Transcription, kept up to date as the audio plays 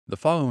The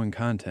following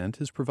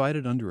content is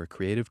provided under a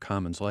Creative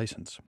Commons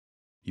license.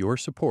 Your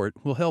support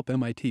will help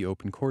MIT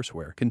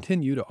OpenCourseware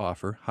continue to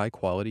offer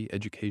high-quality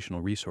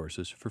educational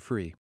resources for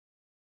free.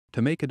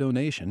 To make a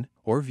donation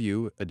or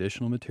view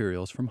additional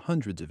materials from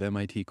hundreds of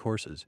MIT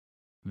courses,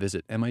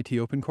 visit MIT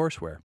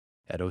OpenCourseware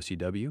at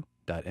ocw.mit.edu.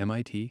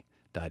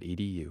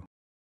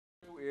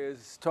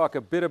 Is talk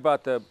a bit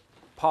about the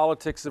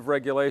politics of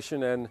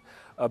regulation and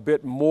a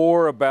bit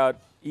more about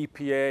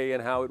EPA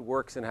and how it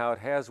works and how it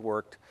has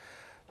worked.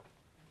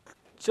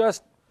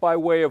 Just by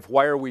way of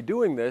why are we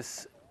doing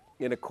this,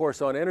 in a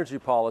course on energy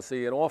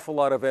policy, an awful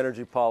lot of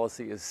energy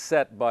policy is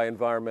set by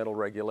environmental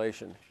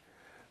regulation.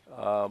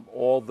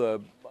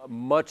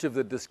 Much of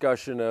the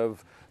discussion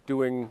of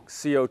doing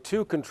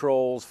CO2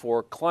 controls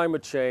for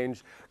climate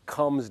change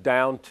comes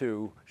down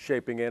to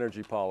shaping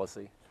energy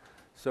policy.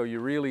 So you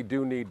really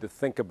do need to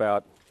think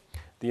about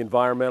the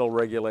environmental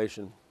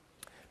regulation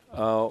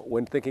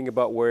when thinking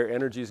about where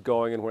energy is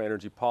going and where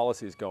energy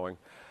policy is going.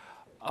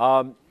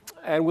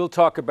 And we'll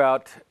talk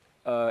about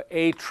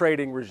a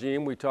trading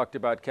regime. We talked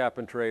about cap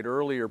and trade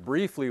earlier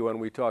briefly when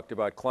we talked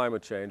about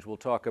climate change. We'll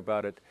talk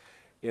about it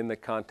in the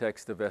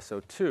context of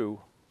SO2,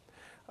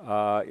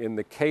 in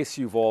the case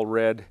you've all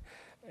read,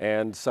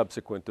 and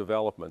subsequent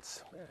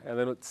developments. And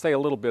then let's say a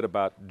little bit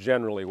about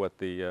generally what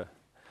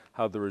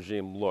how the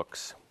regime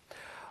looks.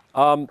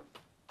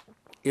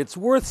 It's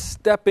worth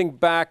stepping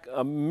back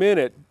a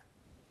minute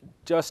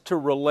just to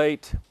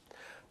relate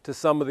to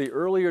some of the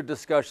earlier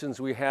discussions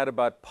we had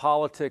about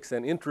politics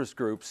and interest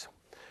groups.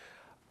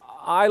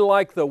 I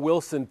like the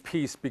Wilson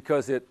piece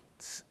because it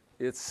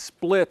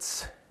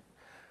splits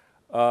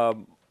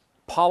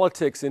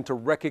politics into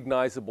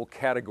recognizable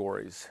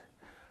categories.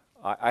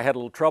 I had a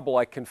little trouble,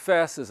 I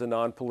confess, as a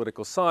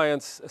non-political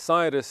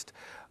scientist,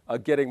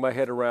 getting my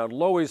head around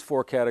Lowy's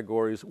four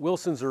categories.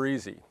 Wilson's are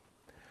easy.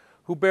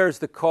 Who bears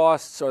the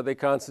costs? Are they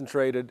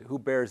concentrated? Who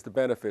bears the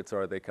benefits?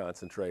 Are they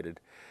concentrated?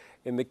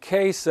 In the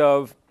case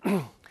of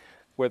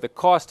where the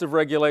cost of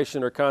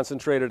regulation are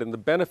concentrated and the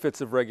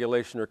benefits of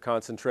regulation are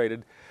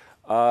concentrated,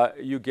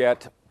 you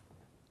get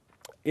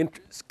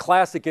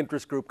classic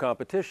interest group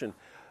competition.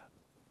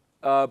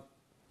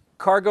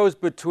 Cargoes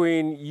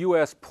between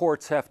U.S.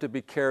 ports have to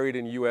be carried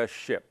in U.S.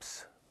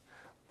 ships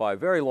by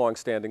very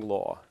long-standing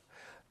law.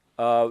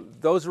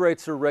 Those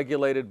rates are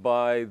regulated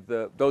by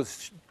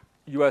those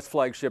U.S.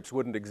 flagships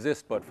wouldn't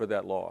exist but for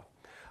that law.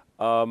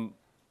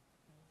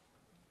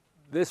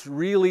 This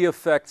really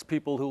affects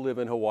people who live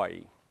in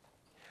Hawaii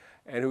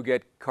and who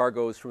get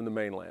cargoes from the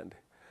mainland.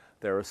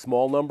 There are a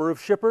small number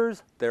of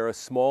shippers. There are a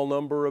small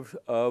number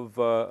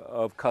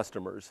of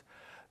customers.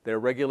 They're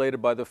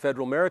regulated by the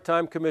Federal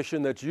Maritime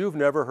Commission that you've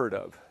never heard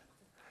of,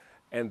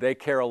 and they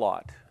care a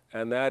lot.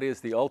 And that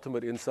is the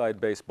ultimate inside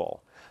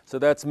baseball. So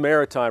that's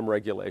maritime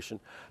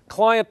regulation.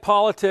 Client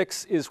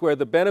politics is where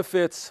the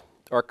benefits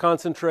are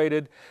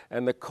concentrated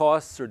and the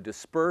costs are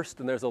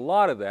dispersed, and there's a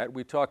lot of that.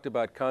 We talked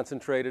about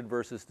concentrated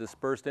versus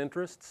dispersed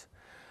interests.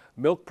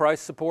 Milk price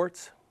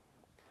supports.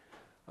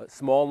 A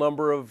small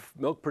number of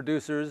milk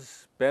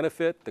producers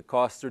benefit. The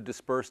costs are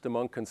dispersed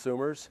among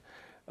consumers.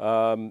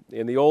 In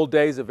the old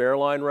days of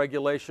airline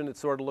regulation, it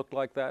sort of looked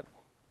like that.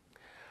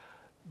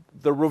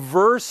 The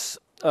reverse,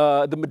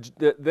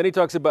 then he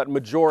talks about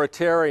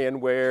majoritarian,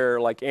 where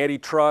like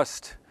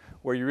antitrust,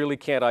 where you really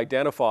can't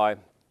identify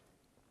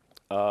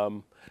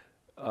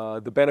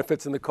the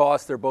benefits and the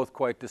costs, they're both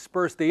quite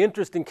dispersed. The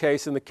interesting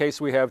case, in the case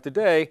we have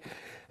today,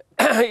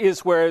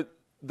 is where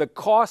the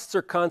costs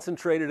are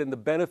concentrated and the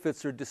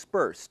benefits are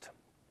dispersed.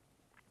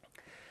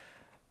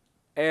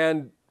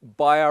 And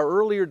by our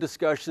earlier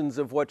discussions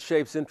of what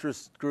shapes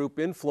interest group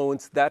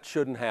influence, that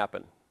shouldn't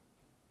happen.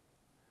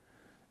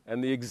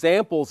 And the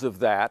examples of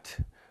that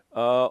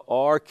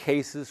are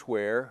cases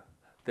where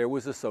there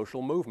was a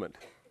social movement.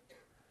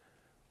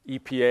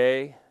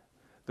 EPA,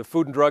 the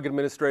Food and Drug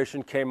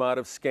Administration came out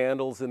of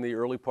scandals in the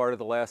early part of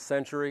the last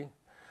century.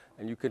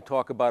 And you can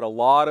talk about a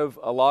lot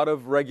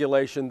of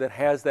regulation that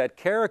has that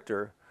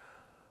character,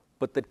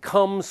 but that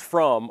comes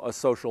from a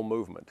social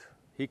movement.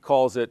 He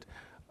calls it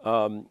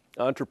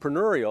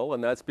entrepreneurial,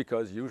 and that's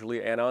because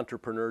usually an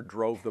entrepreneur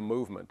drove the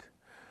movement.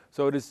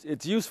 So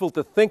it's useful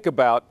to think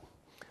about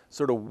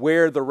sort of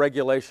where the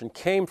regulation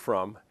came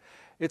from.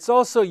 It's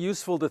also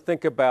useful to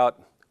think about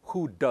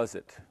who does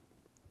it.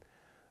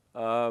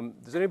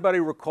 Does anybody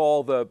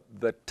recall the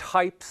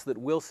types that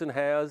Wilson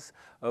has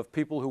of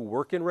people who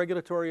work in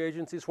regulatory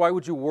agencies? Why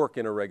would you work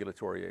in a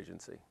regulatory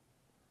agency?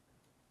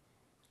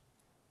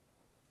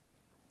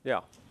 Yeah.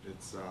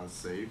 It's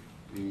safe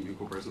in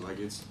comparison. Like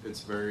it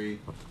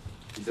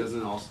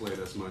doesn't oscillate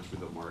as much with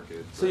the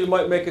market. So you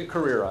might make a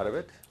career out of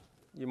it.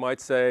 You might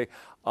say,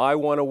 I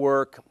want to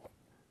work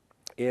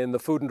in the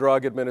Food and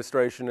Drug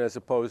Administration as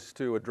opposed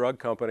to a drug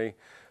company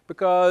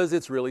because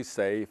it's really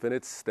safe and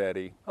it's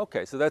steady.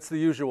 Okay, so that's the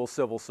usual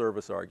civil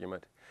service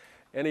argument.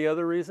 Any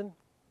other reason?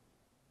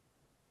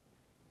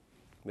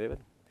 David?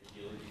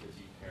 Ideally, because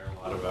you care a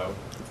lot about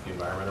the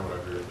environment or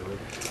whatever you're doing.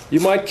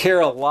 You might care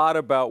a lot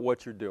about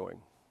what you're doing.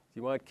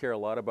 You might care a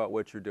lot about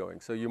what you're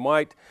doing. So you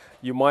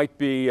might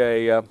be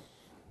a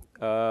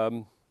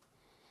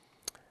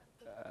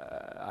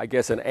I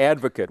guess, an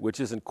advocate, which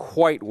isn't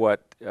quite one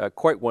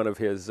of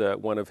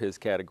his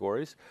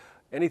categories.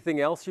 Anything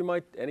else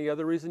any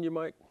other reason you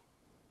might,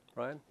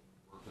 Ryan?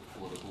 Work with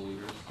political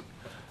leaders.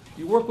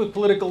 You work with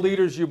political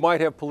leaders, you might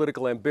have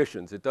political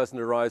ambitions. It doesn't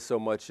arise so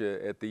much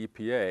at the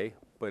EPA,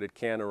 but it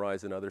can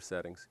arise in other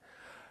settings.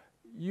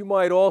 You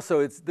might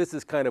also, this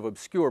is kind of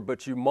obscure,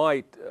 but you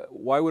might,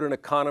 why would an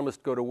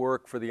economist go to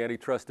work for the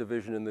antitrust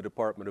division in the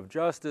Department of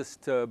Justice,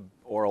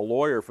 or a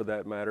lawyer for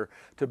that matter,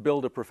 to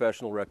build a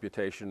professional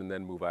reputation and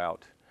then move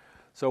out?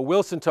 So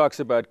Wilson talks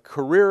about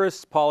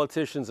careerists,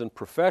 politicians, and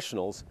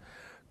professionals.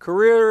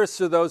 Careerists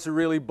are those who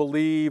really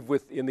believe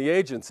in the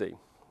agency.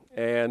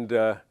 And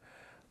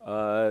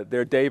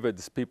they're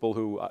Davids, people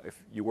who,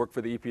 if you work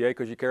for the EPA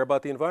because you care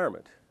about the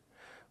environment.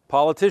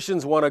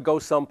 Politicians want to go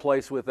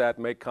someplace with that,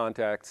 make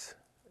contacts,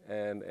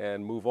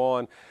 and move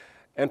on.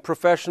 And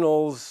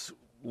professionals,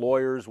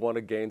 lawyers, want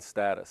to gain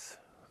status.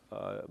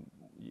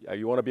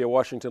 You want to be a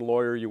Washington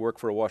lawyer, you work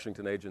for a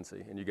Washington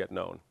agency, and you get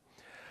known.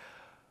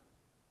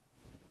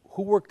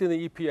 Who worked in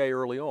the EPA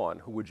early on?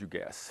 Who would you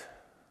guess?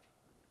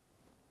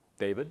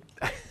 David?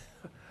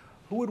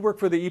 Who would work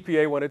for the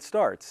EPA when it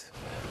starts?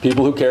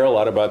 People who care a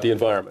lot about the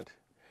environment.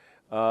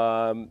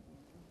 That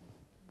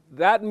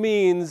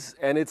means,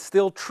 and it's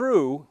still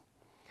true,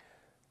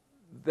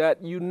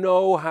 that you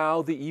know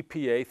how the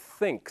EPA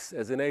thinks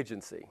as an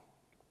agency.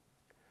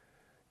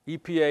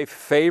 EPA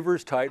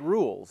favors tight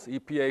rules.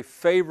 EPA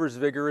favors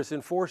vigorous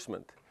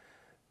enforcement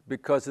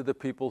because of the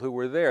people who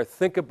were there.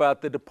 Think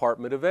about the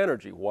Department of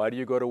Energy. Why do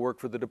you go to work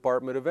for the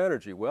Department of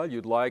Energy? Well,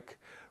 you'd like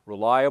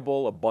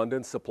reliable,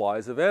 abundant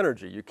supplies of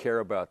energy. You care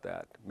about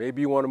that.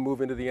 Maybe you want to move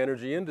into the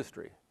energy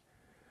industry.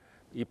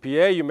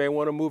 EPA, you may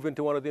want to move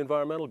into one of the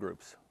environmental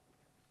groups.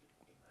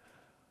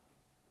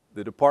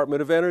 The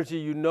Department of Energy,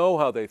 you know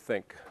how they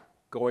think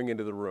going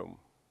into the room.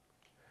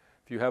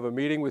 If you have a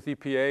meeting with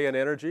EPA and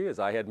Energy, as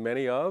I had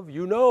many of,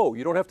 you know.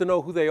 You don't have to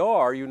know who they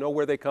are. You know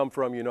where they come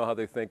from. You know how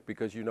they think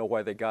because you know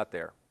why they got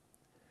there.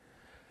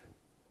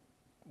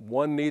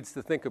 One needs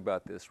to think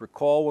about this.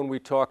 Recall when we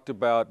talked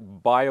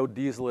about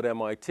biodiesel at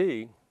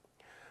MIT,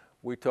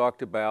 we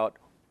talked about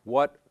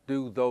what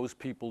do those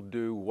people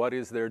do, what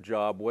is their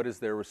job, what is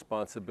their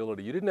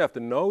responsibility. You didn't have to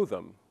know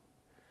them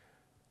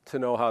to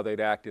know how they'd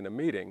act in a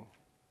meeting.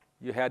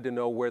 You had to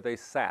know where they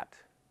sat.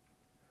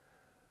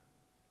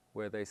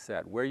 Where they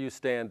sat. Where you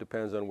stand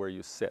depends on where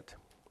you sit.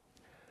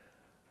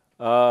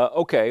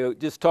 Okay,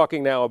 just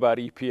talking now about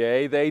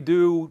EPA. They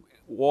do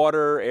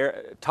water,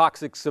 air,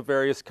 toxics of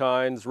various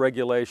kinds,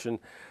 regulation.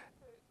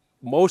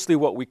 Mostly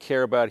what we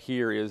care about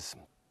here is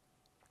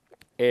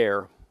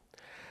air.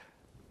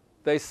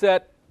 They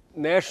set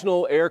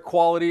national air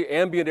quality,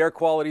 ambient air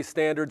quality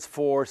standards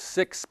for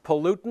 6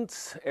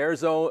 pollutants: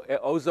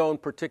 ozone,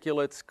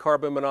 particulates,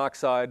 carbon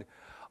monoxide,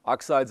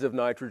 oxides of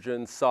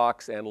nitrogen,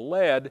 SOx, and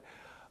lead.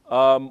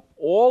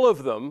 All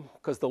of them,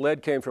 because the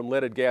lead came from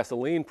leaded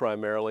gasoline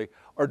primarily,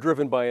 are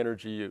driven by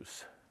energy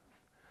use.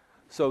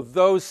 So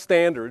those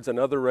standards and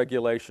other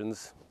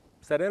regulations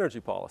set energy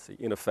policy,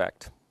 in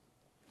effect.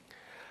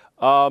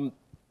 The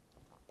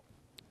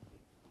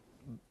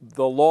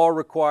law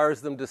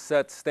requires them to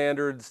set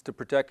standards to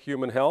protect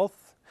human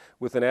health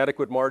with an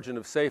adequate margin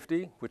of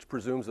safety, which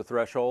presumes a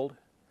threshold.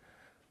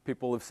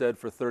 People have said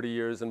for 30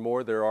 years and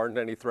more there aren't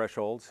any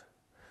thresholds.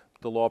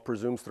 The law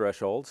presumes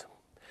thresholds.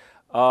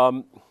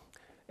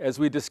 As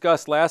we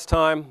discussed last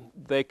time,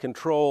 they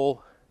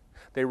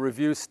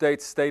review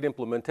state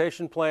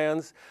implementation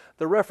plans.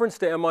 The reference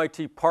to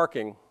MIT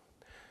parking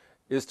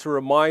is to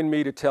remind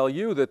me to tell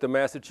you that the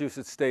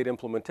Massachusetts State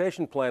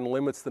Implementation Plan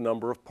limits the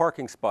number of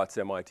parking spots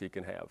MIT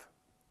can have.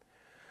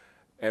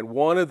 And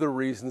one of the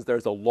reasons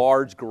there's a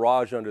large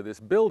garage under this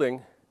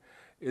building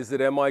is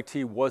that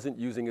MIT wasn't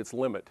using its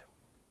limit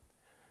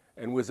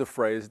and was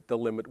afraid the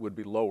limit would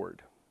be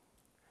lowered.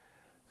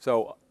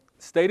 So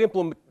state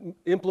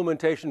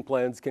implementation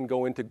plans can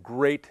go into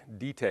great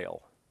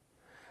detail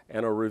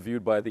and are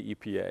reviewed by the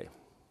EPA.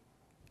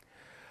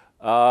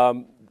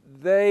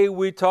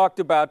 We talked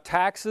about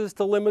taxes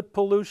to limit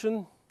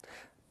pollution.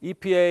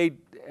 EPA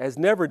has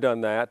never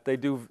done that.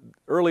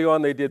 Early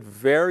on they did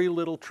very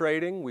little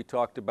trading. We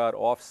talked about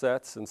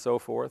offsets and so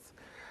forth.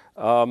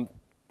 I'll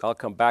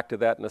come back to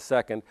that in a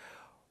second.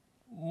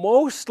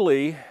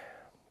 Mostly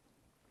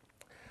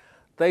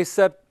they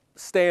set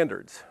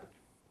standards.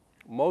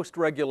 Most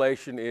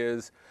regulation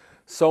is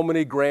so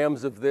many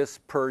grams of this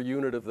per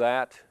unit of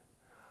that,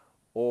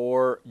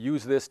 or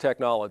use this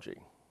technology.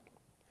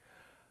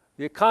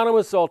 The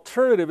economist's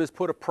alternative is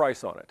put a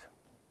price on it,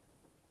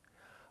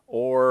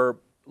 or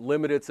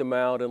limit its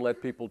amount and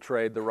let people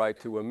trade the right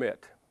to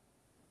emit.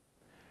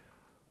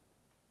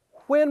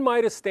 When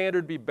might a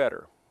standard be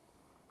better?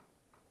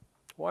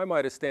 Why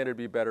might a standard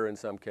be better in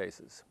some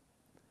cases?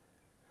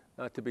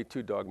 Not to be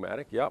too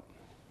dogmatic, yep.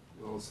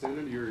 Well,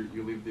 standard,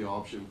 you leave the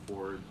option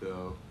for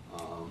the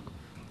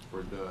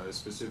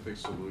specific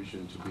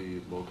solution to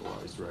be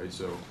localized, right?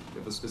 So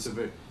if a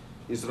specific,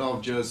 instead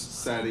of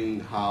just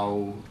setting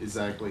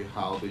exactly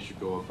how they should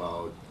go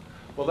about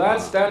Well,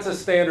 that's a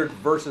standard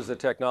versus a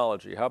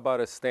technology. How about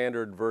a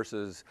standard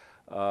versus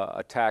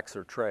a tax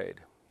or trade?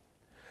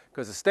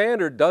 Because a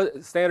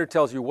standard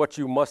tells you what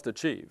you must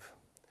achieve.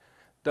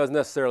 Doesn't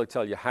necessarily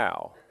tell you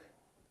how.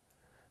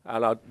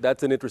 And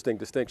that's an interesting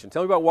distinction.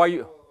 Tell me about why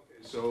you...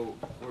 Okay, so,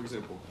 for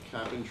example,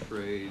 cap and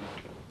trade,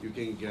 you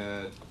can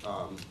get,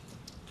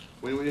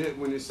 when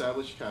you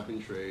establish cap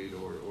and trade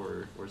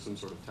or some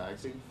sort of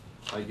taxing,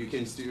 like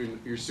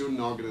you're still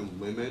not going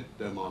to limit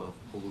the amount of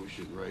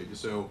pollution, right?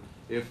 So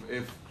if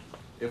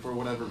for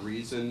whatever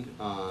reason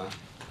a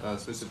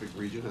specific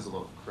region has a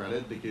lot of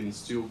credit, they can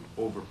still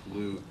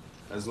overpollute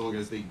as long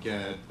as they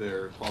get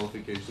their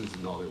qualifications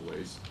in other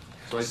ways.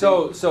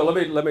 So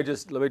let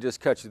me just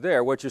cut you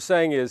there. What you're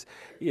saying is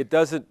it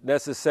doesn't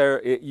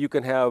necessarily, you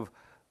can have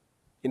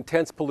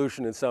intense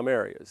pollution in some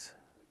areas.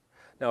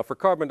 Now for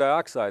carbon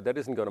dioxide, that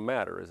isn't going to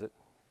matter, is it?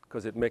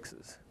 Because it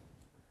mixes.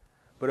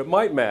 But it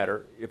might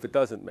matter if it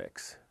doesn't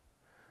mix.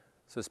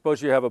 So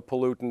suppose you have a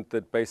pollutant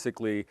that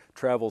basically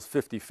travels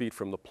 50 feet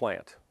from the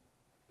plant.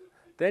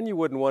 Then you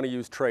wouldn't want to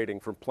use trading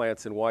from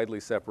plants in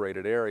widely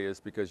separated areas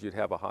because you'd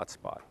have a hot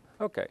spot.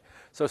 Okay,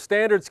 so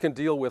standards can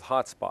deal with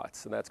hot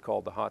spots, and that's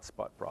called the hot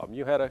spot problem.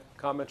 You had a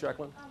comment,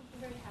 Jacqueline?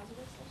 Very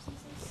hazardous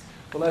substances.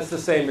 Well, that's the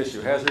same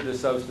issue. Hazardous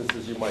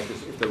substances, you might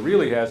just, if they're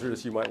really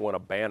hazardous, you might want to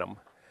ban them.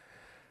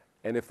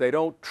 And if they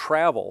don't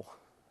travel,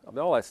 I mean,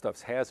 all that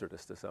stuff's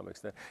hazardous to some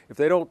extent. If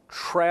they don't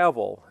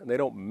travel and they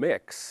don't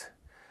mix,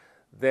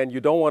 then you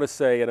don't want to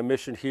say an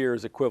emission here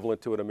is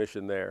equivalent to an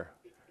emission there.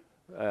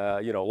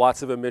 You know,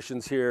 lots of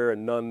emissions here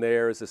and none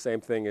there is the same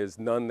thing as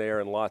none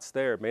there and lots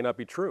there. It may not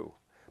be true.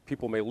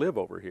 People may live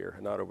over here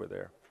and not over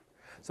there.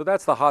 So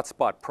that's the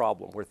hotspot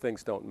problem where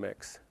things don't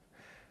mix.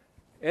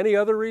 Any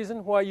other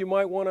reason why you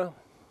might want to?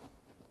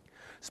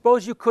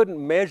 Suppose you couldn't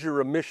measure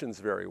emissions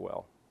very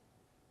well,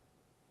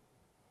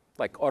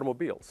 like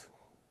automobiles.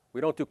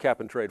 We don't do cap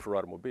and trade for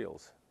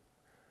automobiles.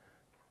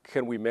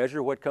 Can we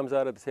measure what comes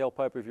out of the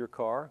tailpipe of your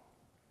car?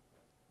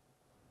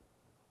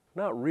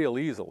 Not real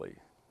easily.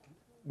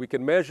 We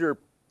can measure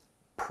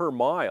per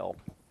mile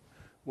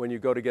when you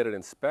go to get it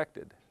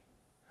inspected.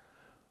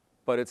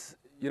 But it's,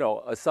 you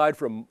know, aside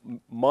from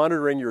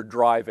monitoring your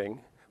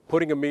driving,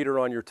 putting a meter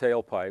on your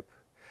tailpipe,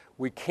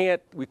 we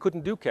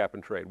couldn't do cap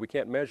and trade. We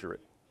can't measure it.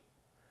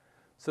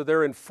 So there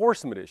are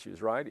enforcement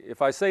issues, right?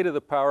 If I say to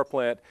the power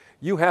plant,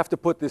 you have to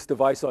put this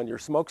device on your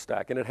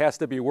smokestack and it has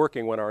to be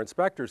working when our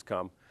inspectors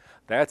come,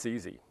 that's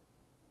easy.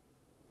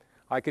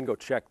 I can go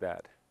check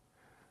that.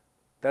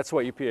 That's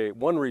why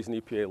one reason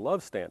EPA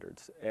loves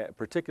standards,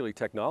 particularly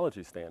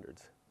technology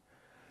standards.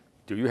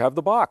 Do you have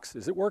the box?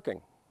 Is it working?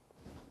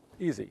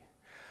 Easy.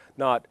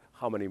 Not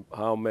how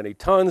many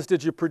tons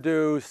did you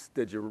produce?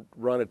 Did you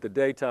run at the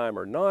daytime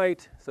or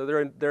night? So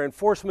there are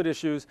enforcement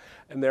issues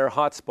and there are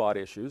hotspot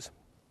issues.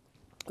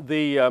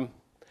 Let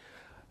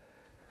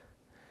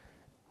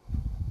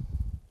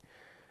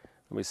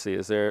me see,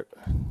 is there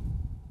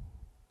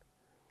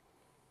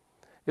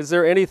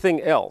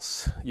anything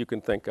else you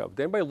can think of?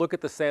 Did anybody look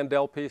at the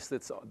Sandel piece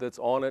that's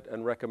on it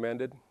and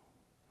recommended?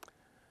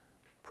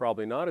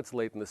 Probably not, it's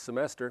late in the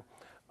semester.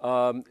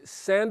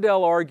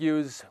 Sandel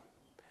argues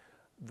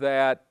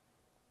that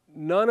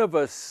none of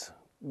us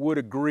would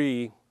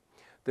agree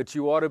that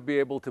you ought to be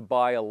able to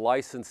buy a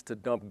license to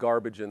dump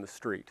garbage in the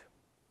street.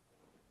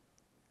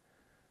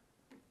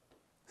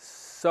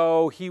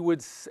 So he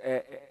would,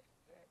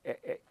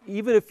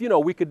 even if, you know,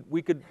 we could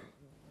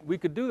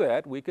do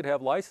that, we could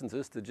have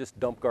licenses to just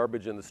dump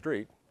garbage in the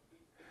street.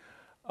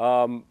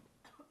 But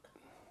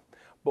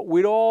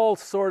we'd all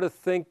sort of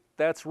think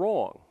that's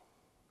wrong.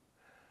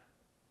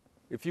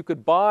 If you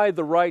could buy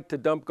the right to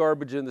dump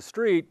garbage in the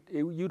street,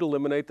 you'd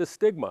eliminate the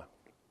stigma.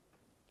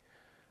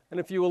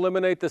 And if you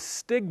eliminate the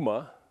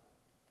stigma,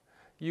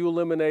 you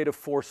eliminate a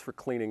force for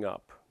cleaning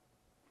up.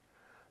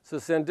 So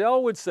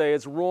Sandel would say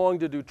it's wrong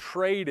to do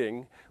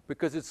trading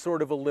because it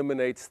sort of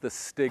eliminates the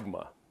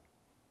stigma.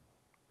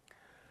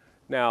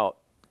 Now,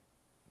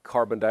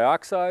 carbon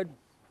dioxide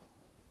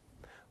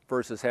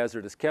versus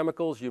hazardous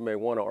chemicals, you may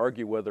want to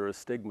argue whether a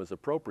stigma is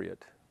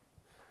appropriate.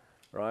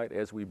 Right?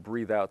 As we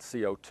breathe out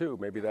CO2,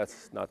 maybe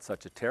that's not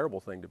such a terrible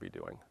thing to be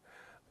doing.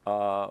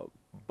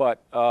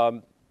 But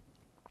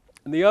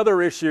the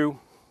other issue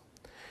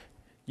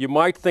you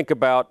might think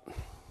about,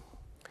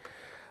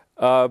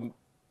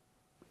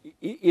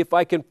 if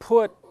I can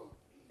put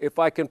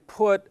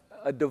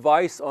a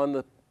device on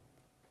the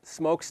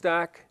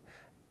smokestack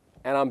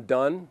and I'm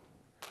done,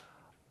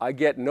 I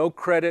get no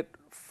credit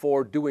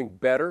for doing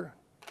better.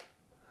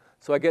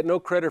 So I get no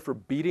credit for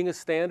beating a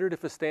standard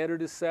if a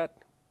standard is set.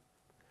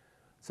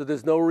 So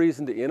there's no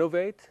reason to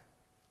innovate.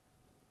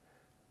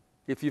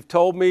 If you've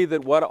told me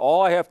that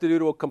all I have to do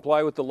to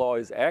comply with the law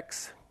is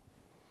X,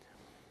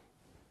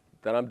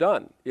 then I'm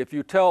done. If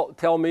you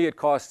tell me it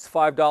costs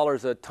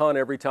 $5 a ton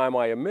every time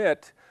I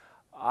emit,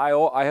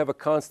 I have a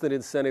constant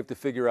incentive to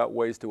figure out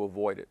ways to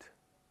avoid it.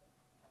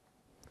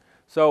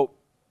 So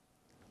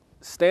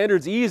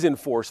standards ease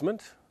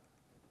enforcement.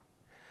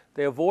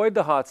 They avoid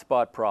the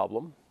hotspot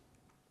problem.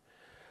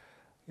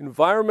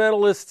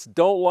 Environmentalists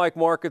don't like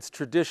markets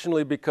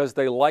traditionally because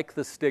they like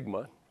the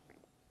stigma,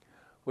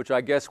 which I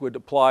guess would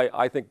apply,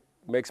 I think,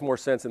 makes more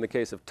sense in the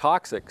case of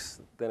toxics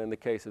than in the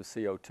case of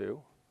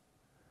CO2.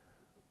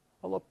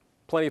 Although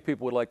plenty of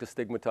people would like to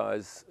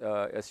stigmatize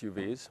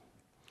SUVs.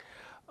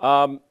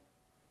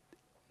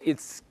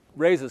 It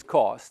raises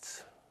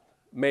costs,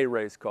 may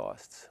raise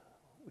costs,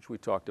 which we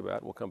talked about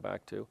and we'll come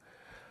back to.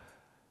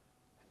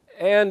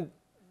 And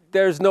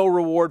there's no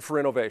reward for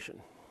innovation.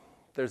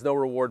 There's no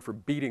reward for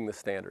beating the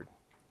standard.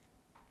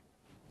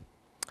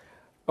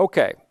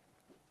 Okay.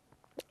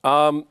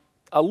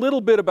 A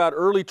little bit about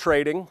early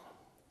trading,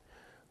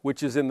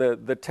 which is in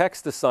the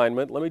text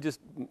assignment. Let me just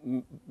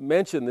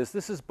mention this.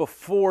 This is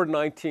before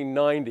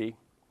 1990.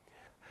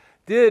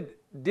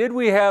 Did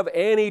we have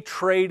any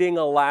trading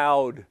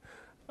allowed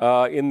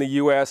in the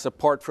U.S.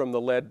 apart from the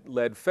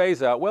lead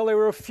phase-out? Well, there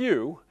were a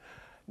few.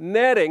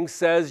 Netting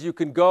says you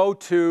can go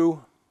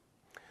to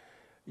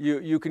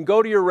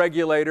your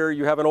regulator.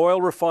 You have an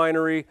oil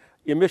refinery.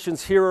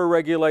 Emissions here are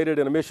regulated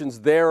and emissions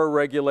there are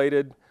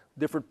regulated,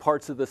 different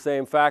parts of the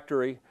same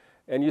factory.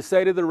 And you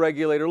say to the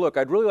regulator, look,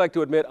 I'd really like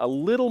to admit a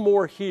little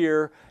more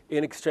here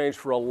in exchange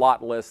for a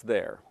lot less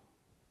there.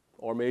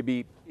 Or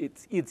maybe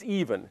it's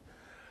even.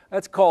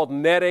 That's called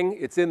netting.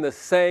 It's in the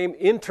same.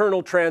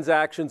 Internal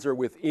transactions are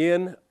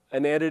within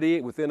an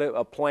entity, within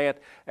a plant.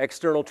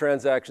 External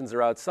transactions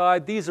are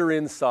outside. These are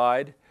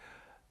inside.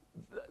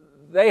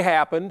 They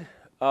happened.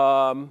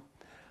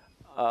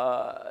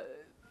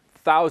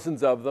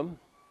 Thousands of them.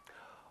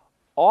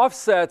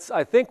 Offsets,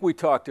 I think we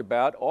talked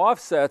about.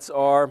 Offsets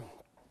are,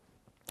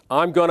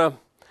 I'm going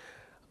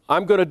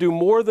to do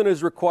more than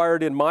is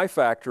required in my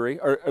factory,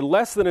 or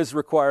less than is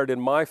required in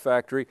my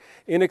factory,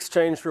 in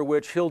exchange for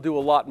which he'll do a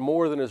lot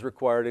more than is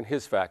required in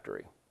his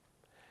factory.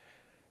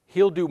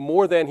 He'll do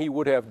more than he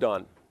would have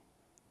done.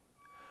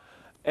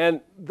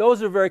 And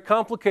those are very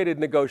complicated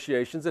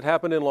negotiations that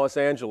happened in Los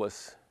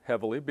Angeles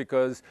heavily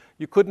because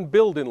you couldn't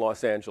build in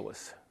Los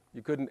Angeles.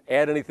 You couldn't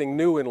add anything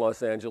new in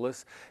Los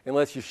Angeles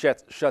unless you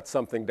shut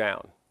something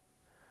down.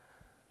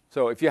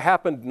 So if you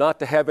happened not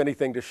to have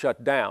anything to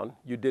shut down,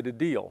 you did a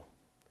deal.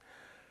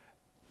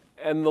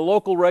 And the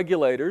local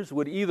regulators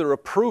would either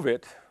approve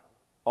it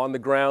on the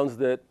grounds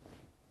that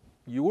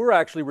you were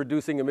actually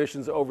reducing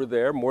emissions over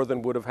there more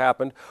than would have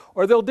happened,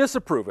 or they'll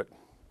disapprove it.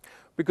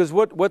 Because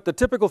what the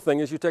typical thing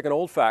is, you take an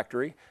old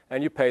factory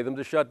and you pay them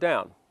to shut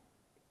down.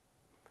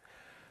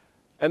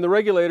 And the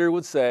regulator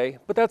would say,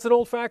 but that's an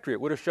old factory.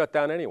 It would have shut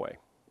down anyway.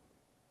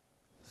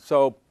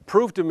 So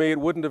prove to me it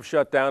wouldn't have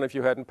shut down if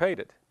you hadn't paid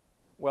it.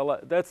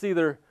 Well, that's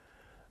either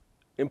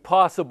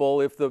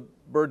impossible if the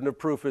burden of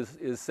proof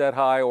is set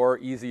high or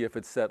easy if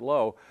it's set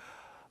low.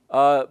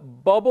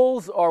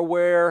 Bubbles are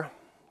where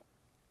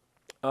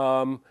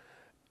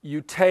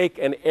you take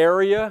an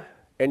area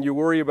and you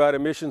worry about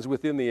emissions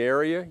within the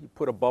area. You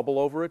put a bubble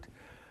over it.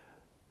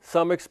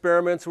 Some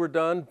experiments were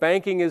done.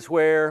 Banking is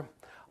where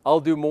I'll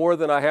do more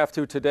than I have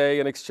to today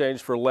in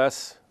exchange for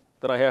less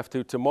than I have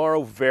to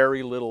tomorrow.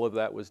 Very little of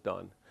that was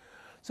done.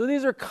 So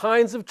these are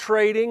kinds of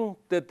trading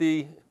that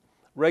the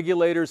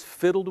regulators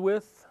fiddled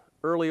with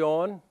early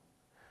on,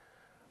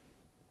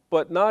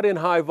 but not in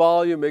high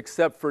volume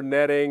except for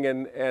netting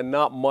and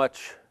not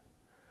much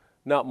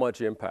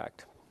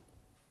impact.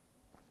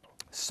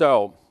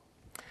 So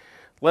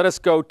let us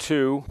go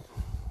to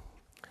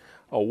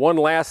one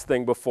last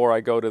thing before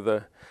I go to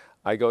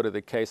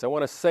the case. I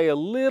want to say a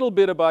little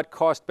bit about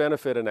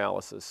cost-benefit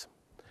analysis.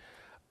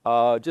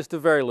 Just a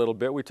very little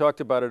bit. We talked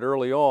about it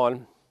early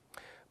on,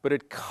 but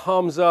it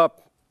comes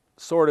up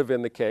sort of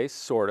in the case,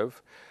 sort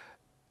of.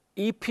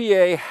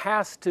 EPA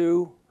has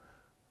to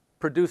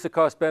produce a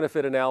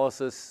cost-benefit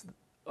analysis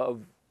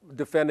of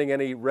defending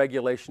any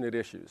regulation it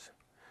issues.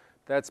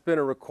 That's been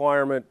a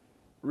requirement.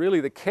 Really,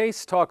 the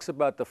case talks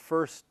about the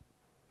first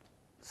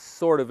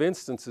sort of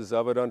instances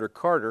of it under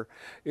Carter.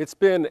 It's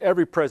been,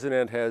 every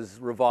president has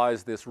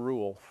revised this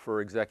rule for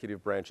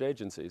executive branch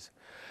agencies.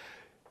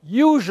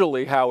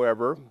 Usually,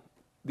 however,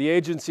 the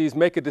agencies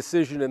make a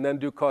decision and then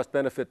do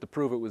cost-benefit to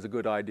prove it was a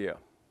good idea,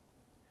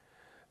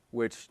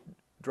 which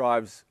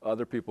drives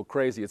other people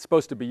crazy. It's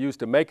supposed to be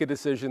used to make a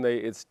decision.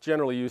 It's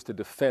generally used to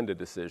defend a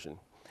decision.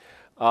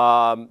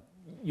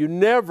 You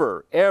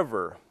never,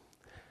 ever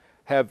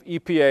have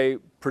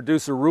EPA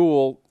produce a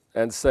rule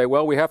and say,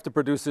 well, we have to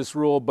produce this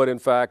rule, but in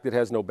fact, it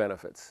has no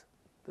benefits.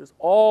 There's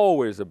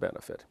always a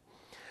benefit.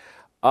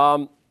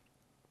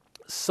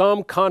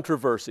 Some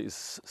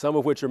controversies, some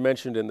of which are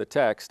mentioned in the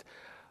text,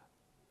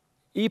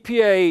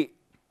 EPA,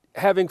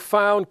 having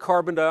found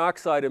carbon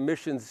dioxide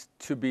emissions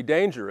to be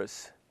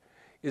dangerous,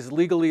 is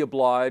legally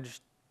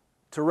obliged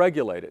to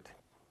regulate it.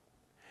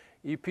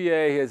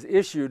 EPA has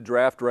issued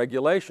draft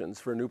regulations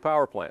for new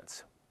power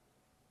plants.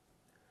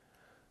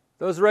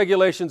 Those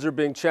regulations are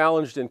being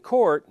challenged in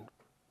court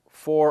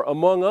for,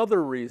 among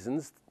other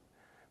reasons,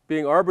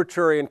 being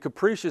arbitrary and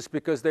capricious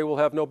because they will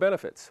have no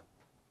benefits.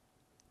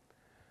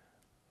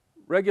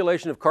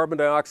 Regulation of carbon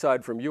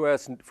dioxide from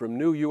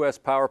new U.S.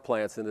 power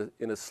plants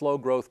in a slow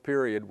growth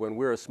period when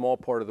we're a small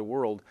part of the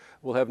world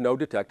will have no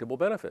detectable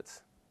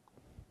benefits.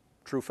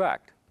 True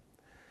fact.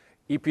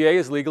 EPA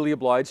is legally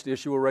obliged to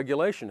issue a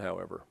regulation,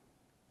 however.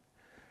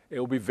 It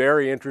will be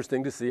very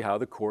interesting to see how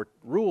the court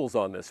rules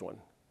on this one,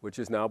 which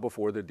is now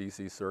before the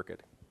DC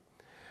Circuit.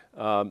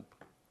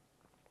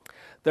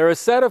 There are a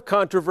set of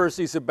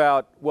controversies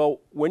about,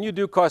 well, when you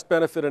do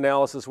cost-benefit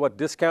analysis, what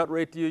discount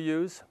rate do you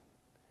use?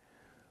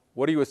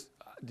 Do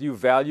you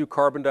value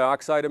carbon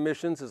dioxide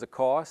emissions as a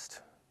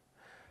cost?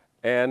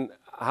 And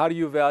how do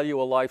you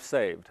value a life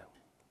saved?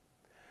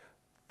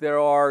 There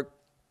are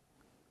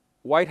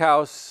White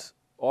House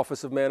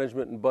Office of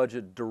Management and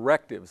Budget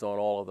directives on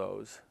all of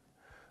those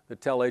that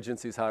tell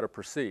agencies how to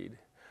proceed.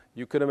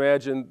 You can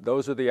imagine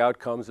those are the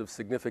outcomes of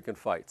significant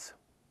fights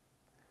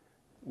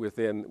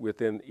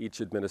within each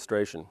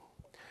administration.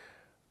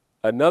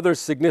 Another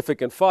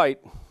significant fight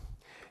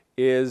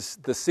is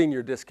the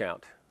senior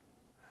discount,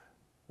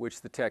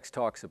 which the text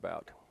talks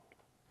about.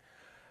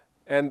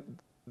 And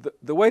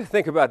the way to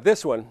think about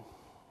this one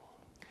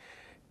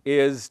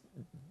is,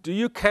 do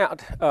you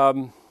count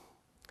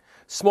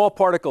small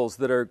particles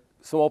that are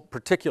small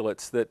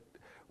particulates that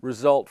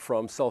result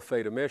from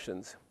sulfate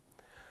emissions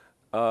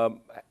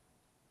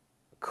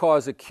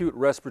cause acute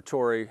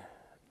respiratory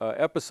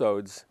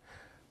episodes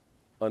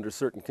under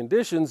certain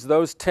conditions?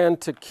 Those tend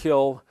to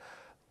kill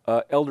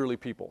elderly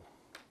people.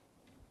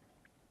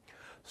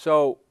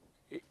 So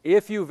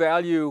if you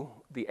value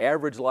the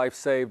average life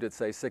saved at,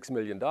 say, $6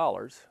 million,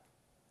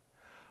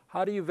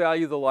 how do you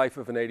value the life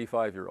of an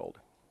 85-year-old?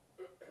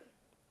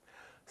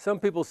 Some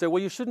people say,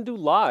 well, you shouldn't do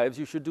lives,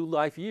 you should do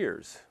life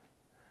years.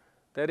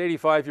 That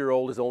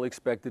 85-year-old is only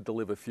expected to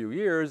live a few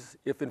years.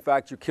 If, in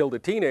fact, you killed a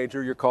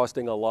teenager, you're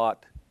costing a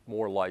lot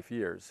more life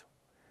years.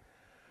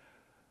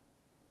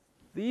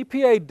 The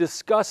EPA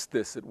discussed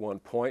this at one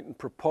point and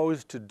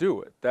proposed to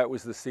do it. That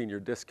was the senior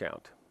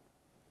discount.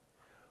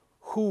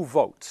 Who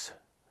votes?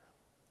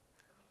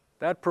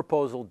 That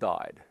proposal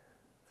died.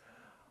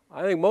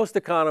 I think most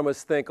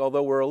economists think,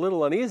 although we're a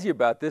little uneasy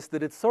about this,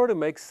 that it sort of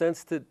makes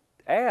sense to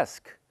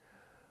ask,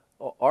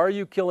 are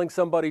you killing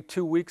somebody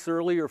 2 weeks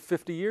early or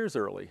 50 years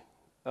early?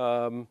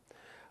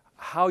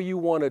 How you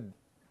want to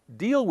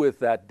deal with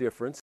that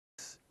difference,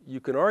 you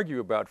can argue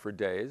about for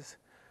days,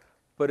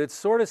 but it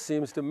sort of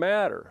seems to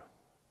matter.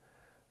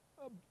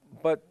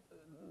 But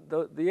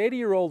the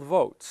 80-year-old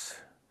votes.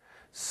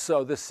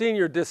 So the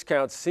senior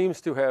discount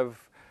seems to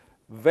have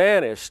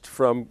vanished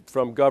from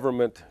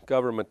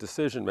government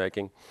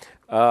decision-making.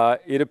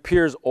 It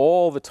appears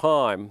all the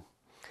time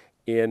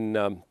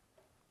in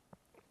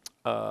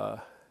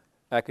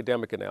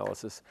academic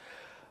analysis.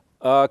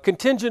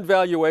 Contingent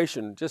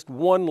valuation, just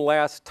one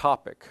last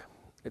topic.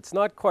 It's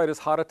not quite as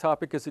hot a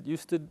topic as it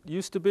used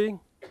to be.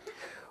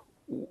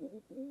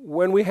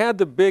 When we had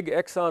the big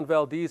Exxon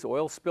Valdez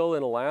oil spill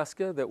in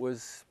Alaska that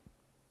was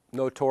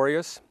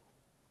notorious,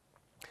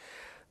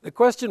 the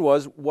question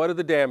was, what are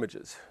the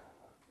damages?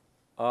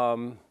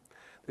 The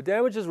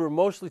damages were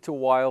mostly to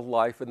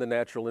wildlife and the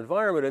natural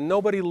environment, and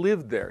nobody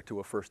lived there to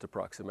a first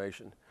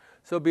approximation.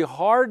 So it'd be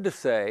hard to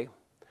say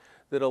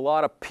that a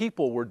lot of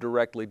people were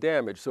directly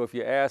damaged. So if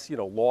you ask,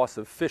 loss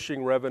of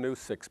fishing revenue,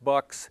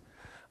 $6,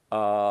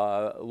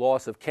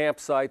 loss of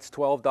campsites,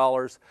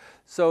 $12.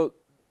 So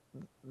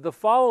the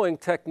following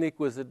technique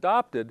was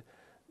adopted.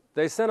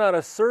 They sent out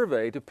a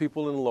survey to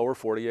people in the lower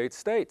 48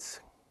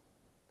 states.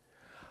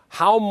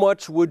 How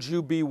much would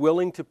you be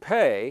willing to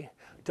pay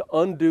to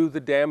undo the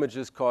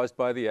damages caused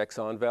by the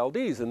Exxon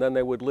Valdez? And then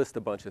they would list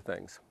a bunch of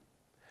things.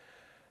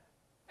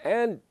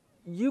 And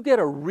you get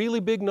a really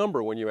big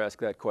number when you ask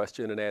that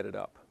question and add it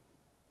up.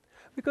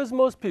 Because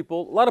most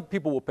people, a lot of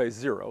people will pay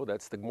zero,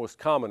 that's the most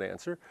common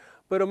answer,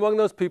 but among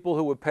those people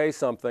who would pay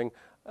something,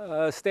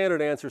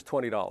 standard answer is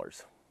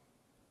 $20.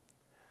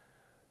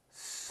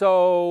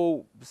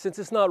 So since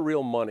it's not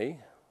real money,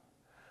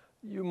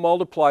 you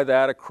multiply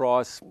that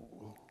across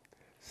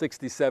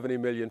 60, 70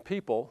 million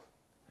people,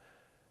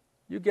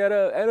 you get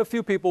and a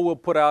few people will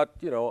put out,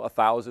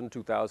 1,000,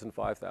 2,000,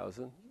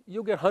 5,000.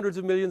 You'll get hundreds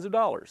of millions of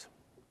dollars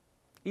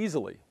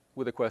easily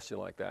with a question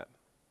like that.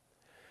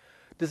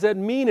 Does that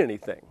mean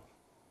anything?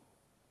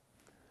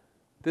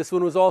 This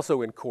one was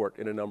also in court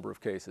in a number of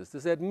cases.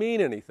 Does that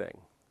mean anything?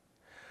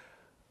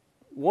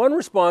 One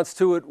response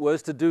to it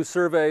was to do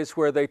surveys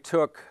where they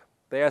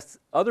asked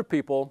other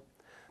people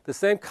the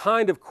same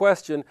kind of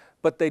question,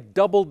 but they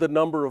doubled the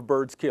number of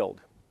birds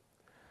killed.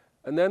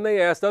 And then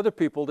they asked other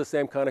people the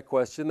same kind of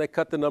question. They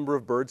cut the number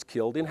of birds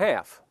killed in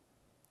half.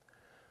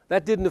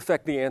 That didn't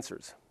affect the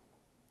answers.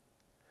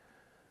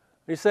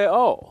 You say,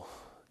 oh,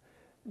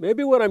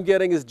 maybe what I'm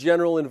getting is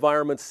general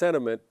environment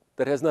sentiment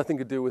that has nothing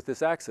to do with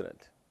this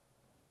accident.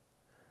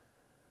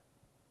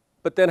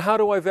 But then how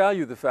do I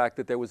value the fact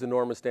that there was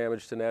enormous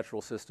damage to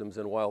natural systems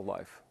and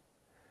wildlife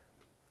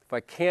if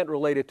I can't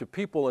relate it to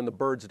people and the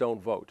birds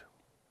don't vote?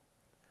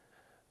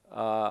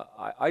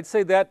 I'd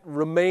say that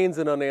remains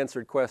an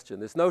unanswered question.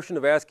 This notion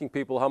of asking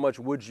people how much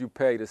would you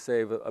pay to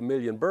save a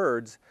million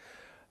birds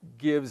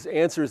gives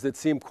answers that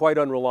seem quite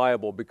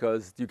unreliable,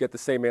 because you get the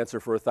same answer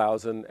for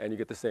 1,000 and you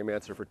get the same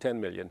answer for 10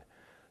 million.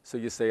 So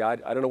you say, I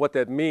don't know what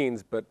that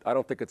means, but I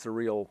don't think it's a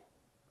real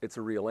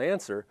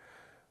answer.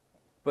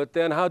 But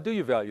then how do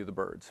you value the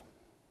birds?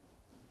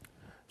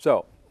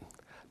 So,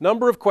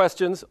 number of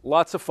questions,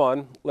 lots of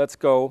fun. Let's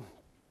go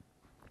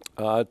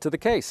to the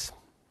case.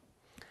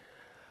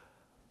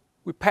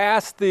 We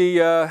passed the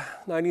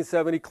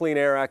 1970 Clean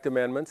Air Act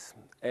amendments,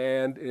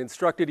 and it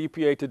instructed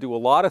EPA to do a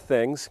lot of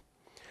things,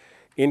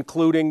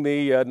 including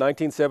the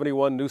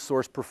 1971 New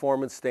Source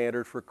Performance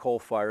Standard for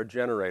coal-fired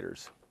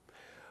generators.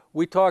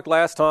 We talked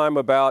last time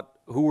about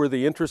who were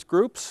the interest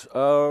groups.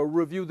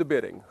 Review the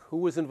bidding. Who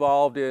was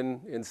involved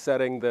in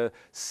setting the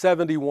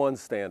 71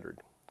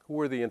 standard? Who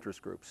were the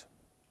interest groups?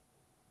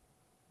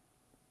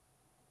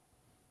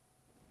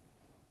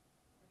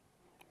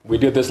 We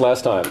did this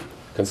last time.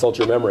 Consult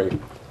your memory.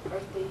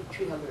 Birthday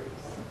tree huggers.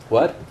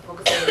 What?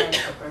 Focus on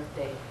events of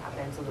birthday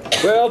happens on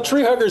the Well,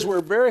 tree huggers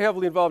were very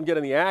heavily involved in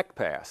getting the act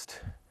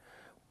passed,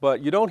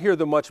 but you don't hear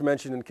them much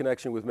mentioned in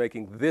connection with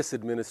making this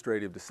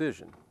administrative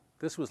decision.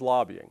 This was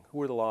lobbying. Who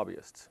were the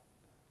lobbyists?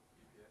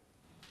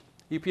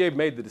 EPA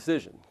made the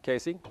decision.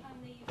 Casey?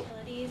 The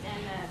utilities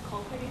and the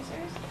coal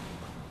producers?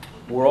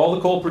 Were all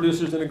the coal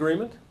producers in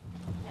agreement?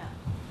 No,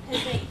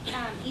 because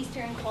the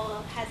eastern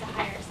coal has a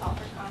higher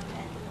sulfur content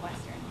than the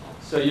western coal.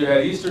 So you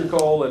had eastern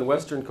coal and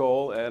western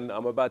coal, and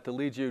I'm about to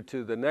lead you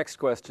to the next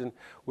question,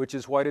 which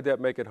is why did that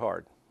make it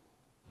hard?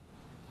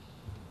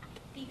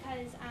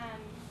 Because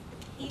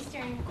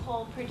eastern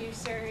coal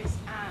producers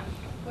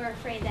were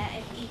afraid that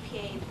if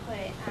EPA put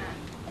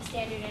a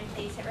standard in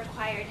place that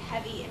required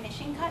heavy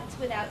emission cuts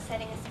without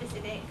setting a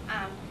specific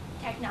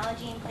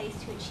technology in place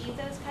to achieve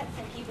those cuts,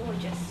 then people would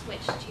just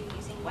switch to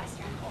using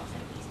western coal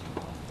instead of eastern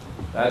coal.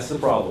 That's the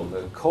problem.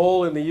 The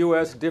coal in the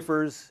U.S.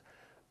 differs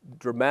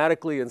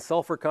dramatically in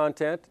sulfur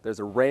content. There's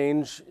a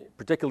range,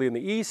 particularly in the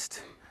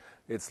east.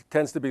 It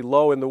tends to be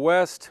low in the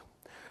west.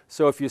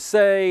 So if you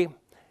say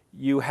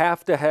you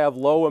have to have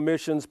low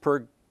emissions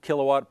per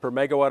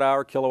megawatt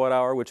hour, kilowatt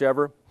hour,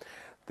 whichever,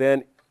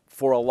 then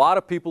for a lot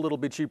of people it'll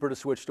be cheaper to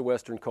switch to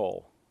western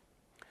coal.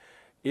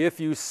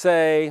 If you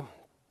say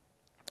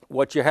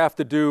what you have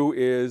to do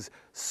is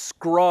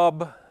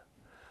scrub,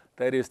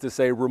 that is to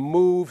say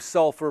remove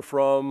sulfur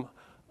from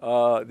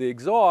the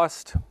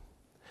exhaust,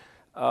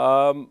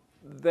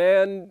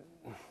 then,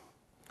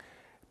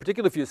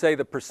 particularly if you say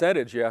the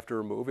percentage you have to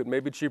remove, it may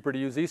be cheaper to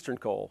use eastern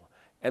coal.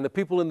 And the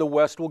people in the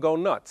West will go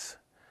nuts,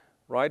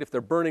 right? If they're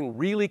burning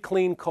really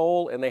clean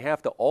coal and they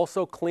have to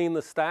also clean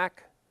the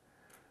stack,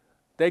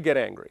 they get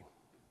angry.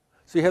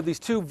 So you have these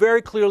two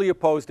very clearly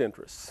opposed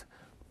interests.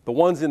 The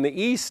ones in the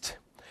East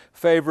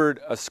favored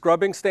a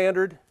scrubbing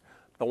standard.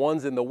 The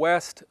ones in the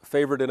West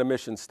favored an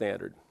emission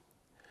standard.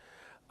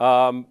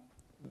 The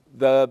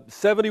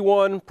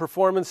 71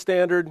 performance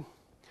standard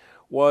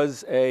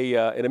was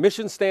an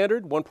emission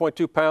standard,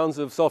 1.2 pounds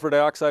of sulfur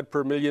dioxide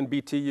per million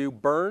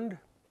BTU burned,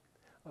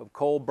 of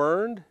coal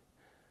burned.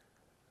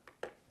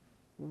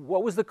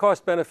 What was the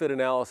cost-benefit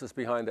analysis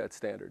behind that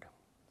standard?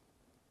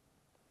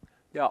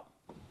 Yeah.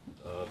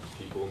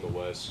 People in the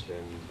West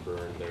can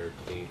burn their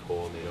clean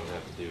coal and they don't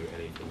have to do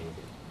anything with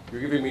it.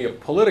 You're giving me a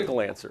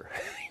political answer.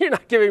 You're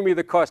not giving me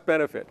the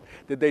cost-benefit.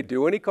 Did they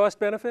do any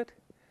cost-benefit?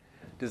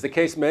 Does the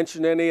case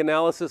mention any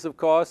analysis of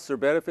costs or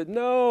benefit?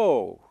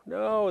 No,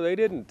 they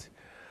didn't.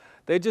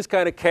 They just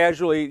kind of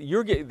casually,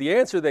 the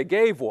answer they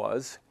gave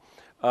was,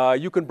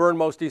 you can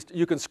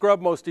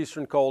scrub most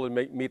eastern coal and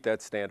meet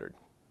that standard.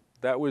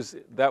 That was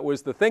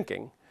the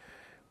thinking,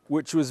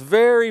 which was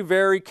very,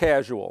 very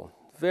casual,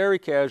 very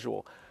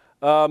casual.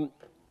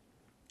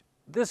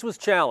 This was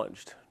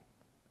challenged.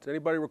 Does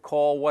anybody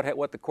recall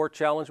what the court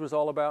challenge was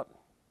all about?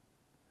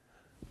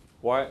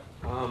 Why?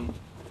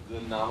 The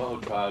Navajo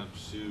tribe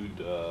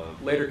sued.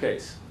 Later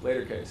case.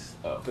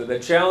 Oh. The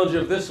challenge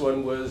of this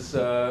one was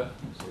The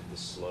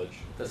sludge.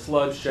 the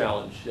sludge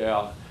challenge.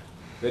 Yeah,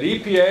 that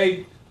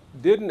EPA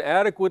didn't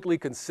adequately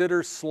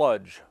consider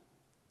sludge.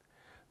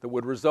 That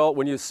would result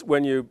when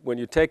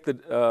you take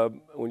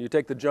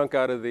the junk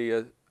out of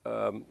the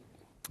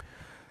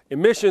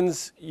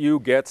emissions,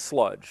 you get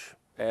sludge,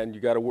 and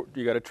you got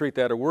to treat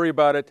that or worry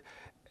about it.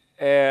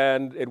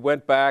 And it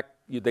went back.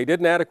 They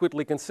didn't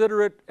adequately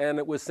consider it, and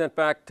it was sent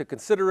back to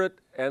consider it,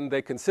 and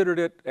they considered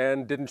it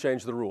and didn't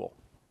change the rule.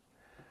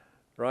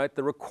 Right?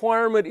 The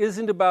requirement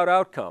isn't about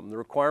outcome. The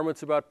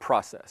requirement's about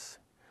process.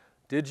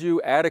 Did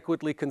you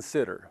adequately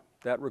consider?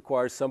 That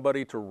requires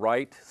somebody to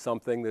write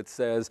something that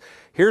says,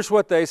 here's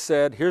what they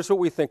said, here's what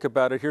we think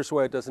about it, here's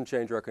why it doesn't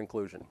change our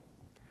conclusion.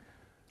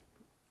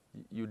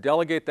 You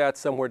delegate that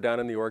somewhere down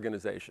in the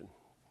organization.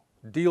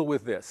 Deal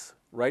with this.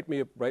 Write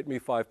me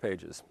 5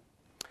 pages.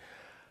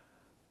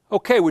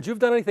 Okay, would you have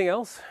done anything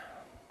else?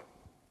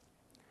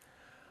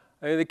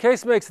 I mean, the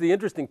case makes the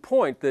interesting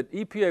point that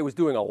EPA was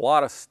doing a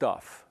lot of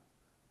stuff.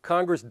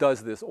 Congress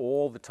does this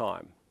all the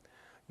time.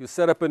 You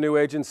set up a new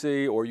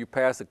agency or you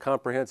pass a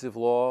comprehensive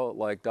law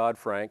like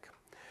Dodd-Frank,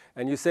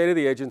 and you say to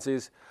the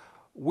agencies,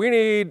 we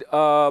need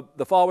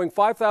the following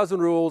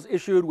 5,000 rules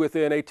issued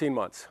within 18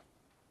 months.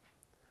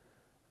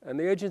 And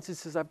the agency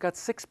says, I've got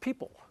 6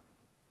 people.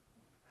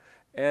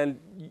 And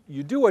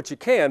you do what you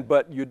can,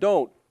 but you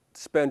don't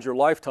spend your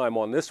lifetime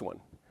on this one,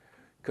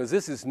 because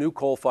this is new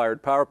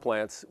coal-fired power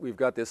plants. We've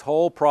got this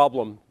whole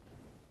problem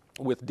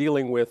with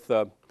dealing with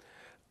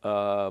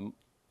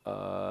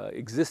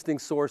existing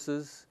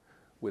sources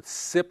with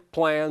SIP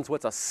plans.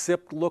 What's a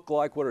SIP look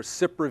like? What are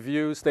SIP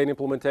reviews, state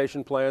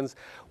implementation plans?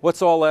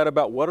 What's all that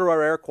about? What are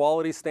our air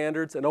quality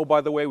standards? And oh,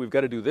 by the way, we've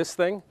got to do this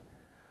thing.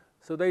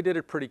 So they did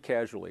it pretty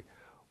casually.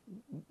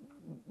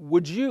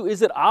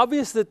 Is it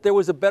obvious that there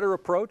was a better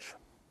approach?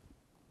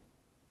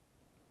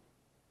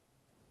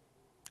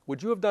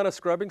 Would you have done a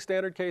scrubbing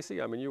standard,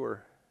 Casey? I mean, you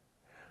were.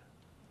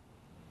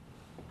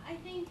 I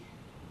think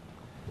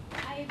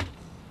I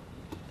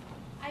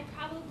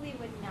probably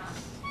would not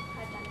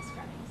have done a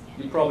scrubbing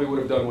standard. You probably would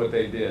have done what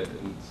they did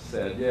and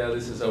said, yeah,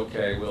 this is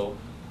okay, we'll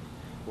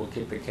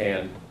kick the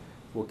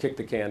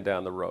can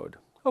down the road.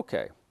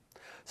 Okay,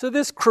 so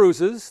this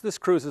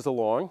cruises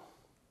along.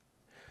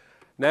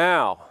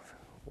 Now,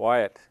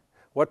 Wyatt,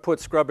 what put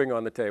scrubbing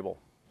on the table?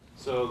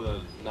 So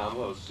the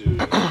Navajo sued,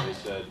 they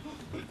said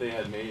if they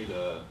had made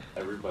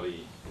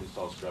everybody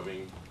install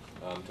scrubbing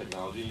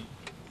technology,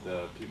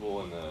 the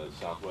people in the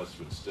Southwest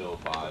would still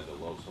buy the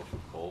low sulfur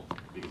coal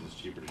because it's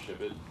cheaper to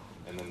ship it,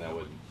 and then that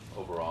would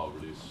overall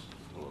reduce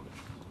pollution.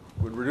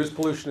 Would reduce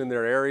pollution in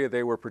their area.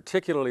 They were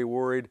particularly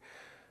worried,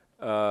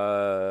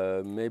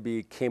 maybe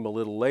it came a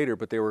little later,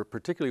 but they were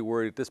particularly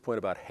worried at this point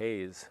about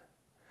haze.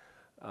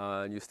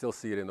 And you still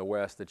see it in the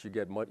West, that you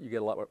get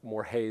a lot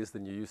more haze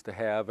than you used to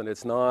have, and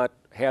it's not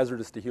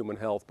hazardous to human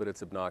health, but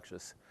it's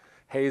obnoxious.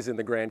 Haze in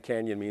the Grand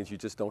Canyon means you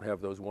just don't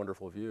have those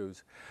wonderful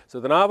views. So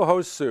the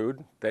Navajos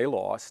sued, they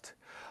lost.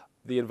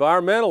 The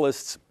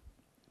environmentalists,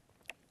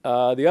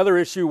 the other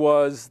issue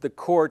was the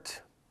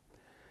court,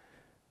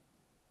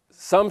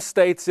 some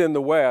states in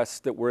the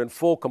West that were in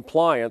full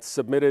compliance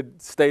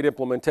submitted state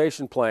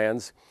implementation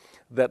plans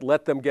that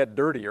let them get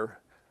dirtier,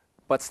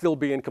 but still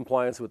be in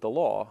compliance with the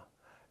law.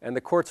 And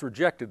the courts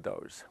rejected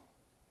those.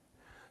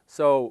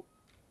 So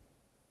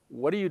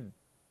what do you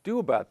do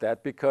about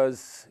that?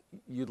 Because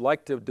you'd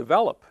like to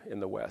develop in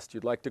the West.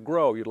 You'd like to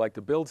grow. You'd like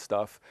to build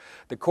stuff.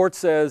 The court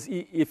says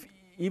even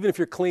if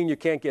you're clean, you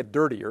can't get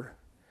dirtier.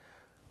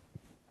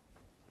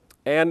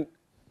 And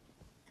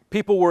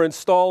people were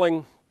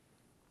installing,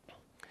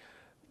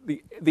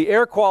 the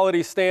air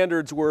quality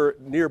standards were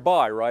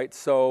nearby, right?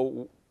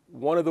 So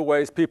one of the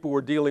ways people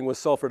were dealing with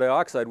sulfur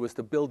dioxide was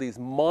to build these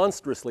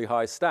monstrously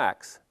high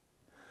stacks,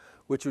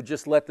 which would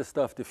just let the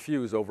stuff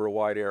diffuse over a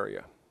wide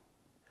area.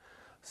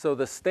 So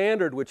the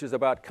standard, which is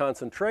about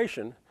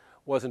concentration,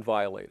 wasn't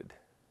violated.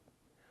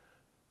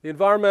 The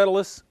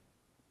environmentalists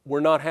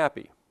were not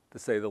happy, to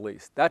say the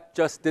least. That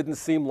just didn't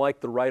seem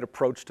like the right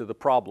approach to the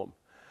problem.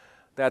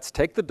 That's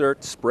take the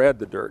dirt, spread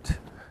the dirt.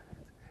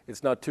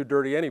 It's not too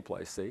dirty any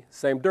place, see?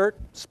 Same dirt,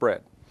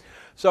 spread.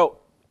 So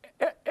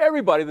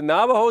everybody, the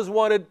Navajos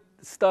wanted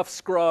stuff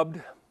scrubbed.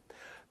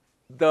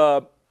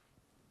 The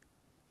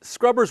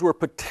scrubbers were a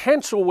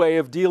potential way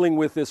of dealing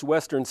with this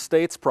Western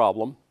states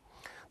problem.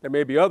 There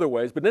may be other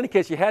ways, but in any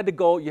case, you had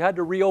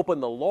to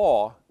reopen the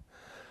law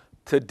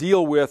to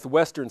deal with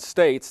Western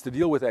states, to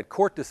deal with that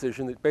court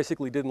decision that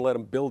basically didn't let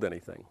them build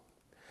anything.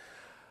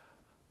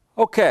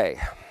 Okay.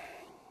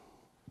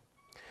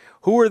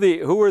 Who are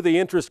the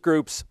interest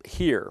groups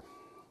here?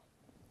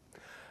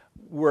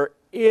 We're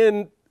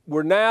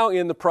now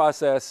in the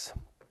process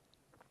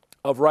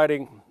of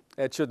writing.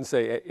 It shouldn't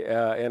say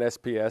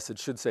NSPS, it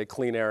should say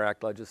Clean Air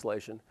Act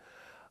legislation.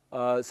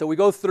 So we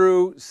go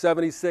through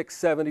 76,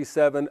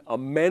 77,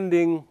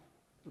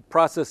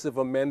 process of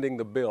amending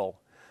the bill.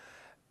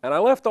 And I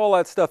left all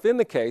that stuff in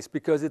the case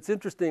because it's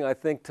interesting, I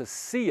think, to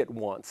see it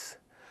once,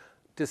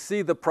 to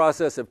see the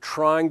process of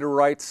trying to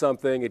write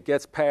something. It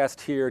gets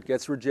passed here, it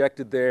gets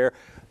rejected there.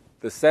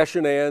 The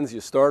session ends,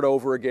 you start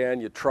over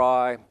again, you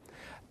try.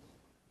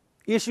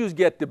 Issues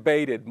get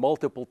debated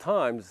multiple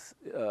times,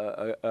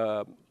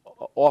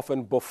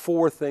 often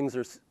before things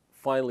are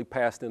finally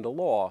passed into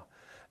law.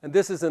 And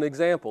this is an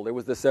example. There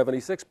was the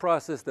 76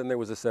 process, then there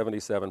was the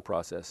 77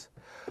 process.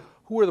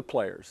 Who are the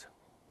players?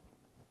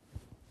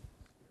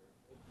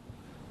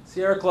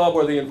 Sierra Club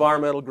or the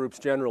environmental groups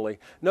generally.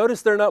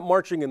 Notice they're not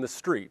marching in the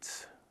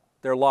streets.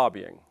 They're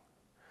lobbying.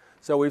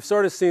 So we've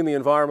sort of seen the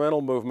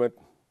environmental movement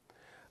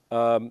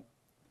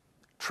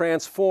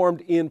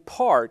transformed in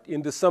part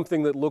into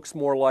something that looks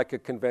more like a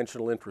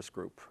conventional interest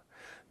group.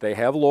 They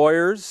have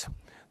lawyers.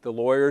 The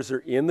lawyers are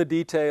in the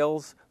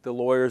details. The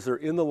lawyers are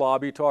in the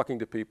lobby talking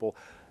to people.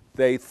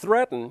 They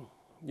threaten,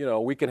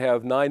 we can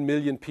have 9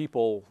 million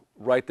people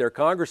write their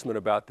congressman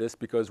about this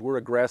because we're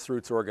a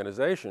grassroots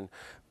organization.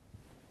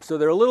 So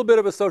they're a little bit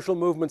of a social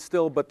movement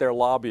still, but they're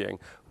lobbying.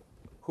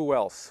 Who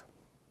else?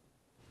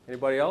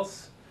 Anybody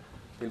else?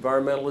 The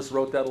environmentalists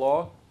wrote that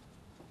law.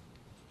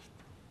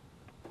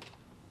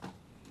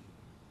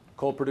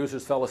 Coal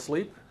producers fell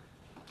asleep.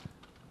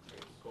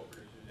 Coal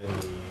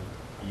producers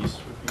in the east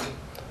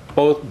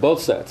would be?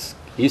 Both sets,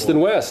 east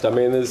and west. I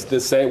mean,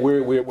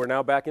 we're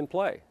now back in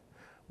play.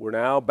 We're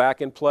now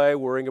back in play,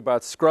 worrying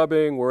about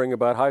scrubbing, worrying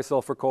about high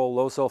sulfur coal,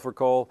 low sulfur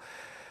coal.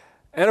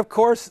 And of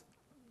course,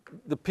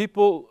 the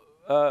people,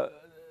 in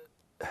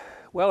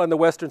the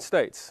western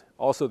states,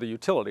 also the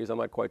utilities. I'm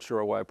not quite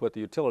sure why I put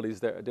the utilities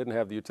there. I didn't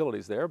have the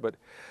utilities there, but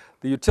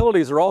the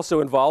utilities are also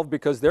involved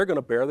because they're going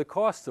to bear the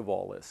costs of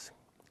all this.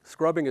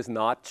 Scrubbing is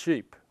not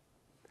cheap.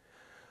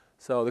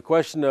 So the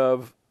question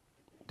of,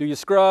 do you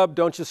scrub,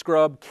 don't you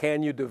scrub,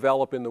 can you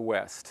develop in the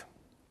West?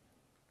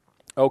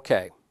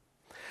 Okay.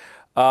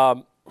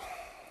 Where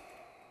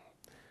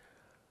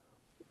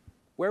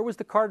was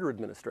the Carter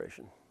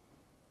administration?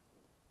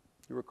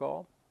 You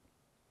recall?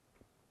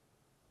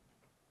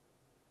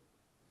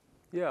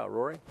 Yeah,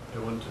 Rory? They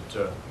wanted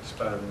to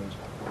expand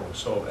or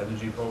solve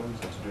energy problems,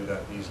 and to do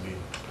that easily,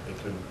 they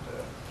couldn't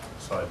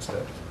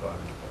sidestep the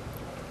environment.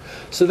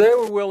 So they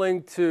were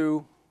willing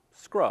to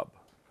scrub.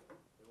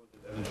 They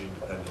wanted energy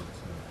independence.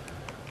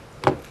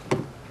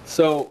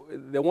 So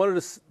they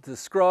wanted to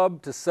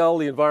scrub to sell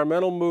the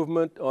environmental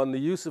movement on the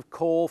use of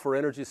coal for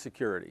energy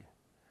security.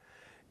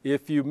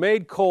 If you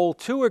made coal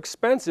too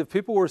expensive,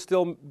 people were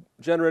still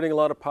generating a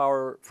lot of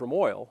power from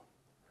oil,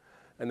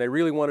 and they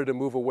really wanted to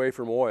move away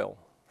from oil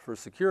for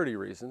security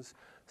reasons.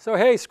 So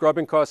hey,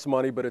 scrubbing costs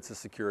money, but it's a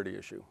security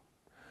issue.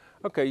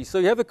 Okay, so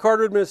you have the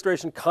Carter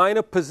administration kind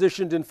of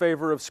positioned in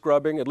favor of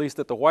scrubbing, at least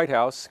at the White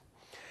House.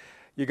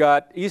 You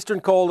got Eastern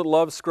coal that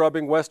loves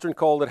scrubbing, Western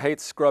coal that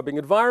hates scrubbing.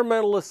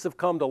 Environmentalists have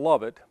come to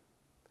love it,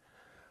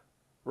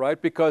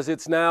 right? Because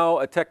it's now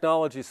a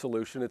technology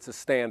solution. It's a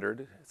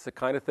standard. It's the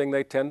kind of thing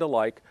they tend to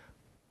like.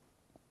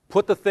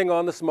 Put the thing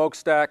on the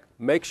smokestack.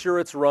 Make sure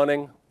it's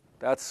running.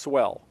 That's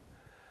swell.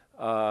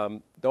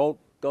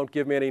 Don't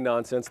give me any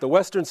nonsense. The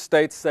Western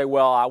states say,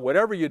 well,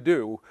 whatever you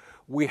do,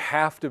 we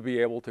have to be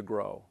able to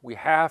grow. We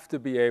have to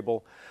be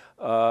able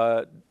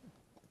to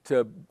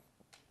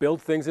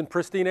build things in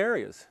pristine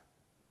areas,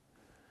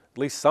 at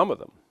least some of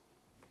them.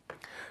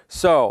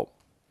 So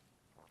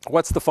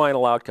what's the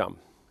final outcome?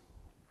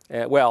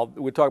 Well,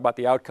 we talk about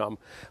the outcome,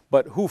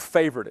 but who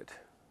favored it?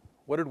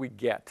 What did we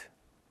get?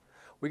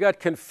 We got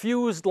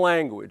confused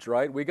language,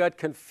 right? We got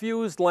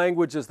confused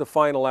language as the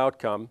final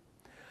outcome.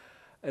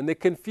 And the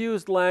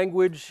confused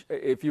language,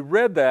 if you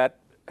read that,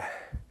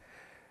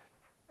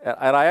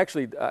 and I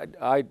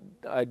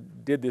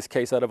did this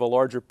case out of a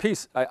larger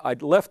piece. I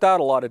left out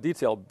a lot of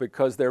detail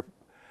because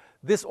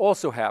this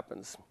also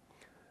happens.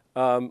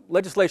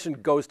 Legislation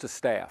goes to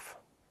staff.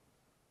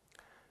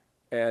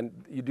 And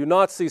you do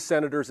not see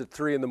senators at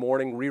 3 in the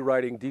morning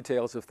rewriting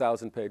details of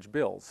 1,000-page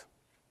bills.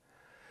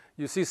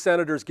 You see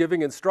senators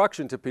giving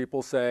instruction to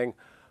people saying,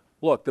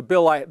 look, the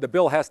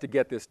bill has to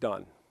get this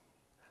done.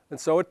 And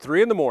so at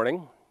 3 in the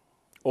morning,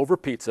 over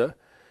pizza,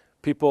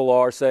 people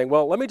are saying,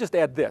 well, let me just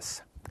add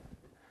this.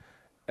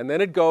 And then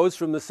it goes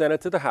from the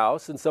Senate to the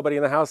House, and somebody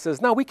in the House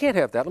says, no, we can't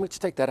have that. Let me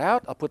just take that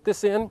out. I'll put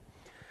this in.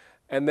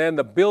 And then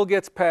the bill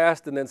gets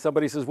passed, and then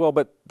somebody says, well,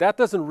 but that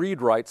doesn't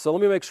read right, so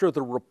let me make sure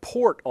the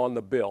report on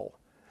the bill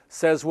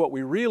says what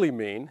we really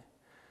mean.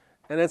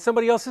 And then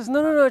somebody else says,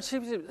 no.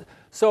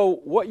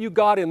 So what you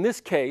got in this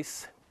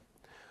case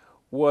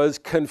was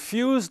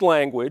confused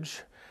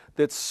language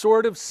that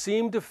sort of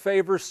seemed to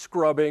favor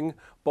scrubbing,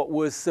 but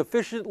was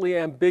sufficiently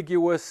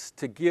ambiguous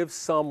to give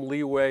some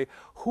leeway.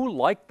 Who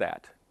liked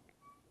that?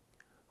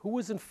 Who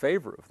was in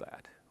favor of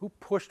that? Who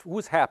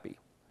was happy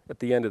at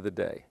the end of the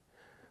day?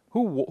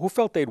 Who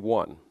felt they'd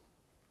won?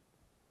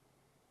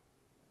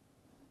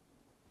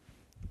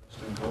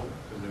 Western coal,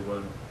 because they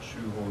weren't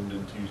shoehorned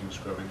into using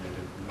scrubbing, they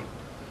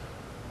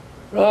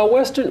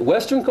didn't.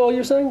 Western coal,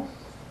 you're saying?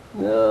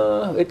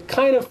 No, it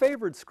kind of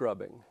favored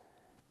scrubbing.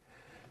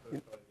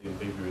 The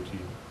ambiguity.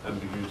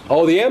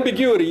 Oh, the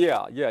ambiguity,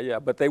 yeah.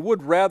 But they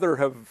would rather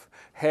have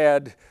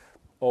had,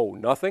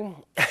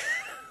 nothing.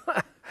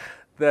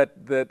 that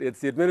it's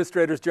the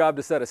administrator's job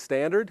to set a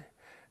standard,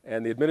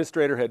 and the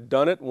administrator had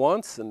done it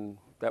once, and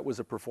that was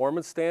a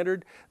performance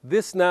standard.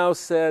 This now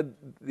said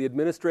the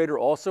administrator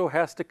also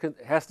has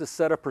to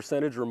set a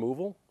percentage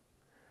removal.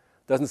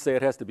 Doesn't say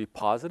it has to be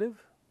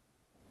positive,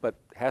 but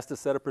has to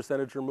set a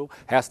percentage removal,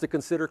 has to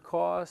consider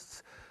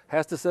costs,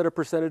 has to set a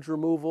percentage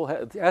removal,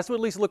 has to at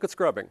least look at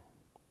scrubbing.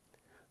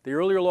 The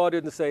earlier law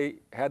didn't say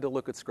had to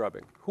look at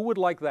scrubbing. Who would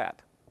like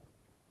that?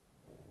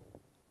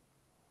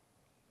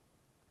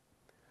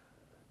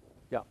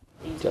 Yeah.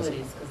 The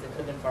utilities, because it could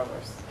have been far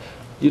worse.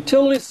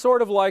 Utilities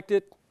sort of liked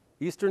it.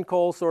 Eastern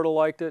coal sort of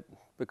liked it,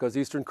 because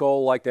Eastern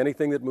coal liked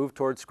anything that moved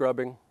towards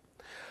scrubbing.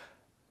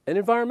 And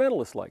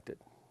environmentalists liked it,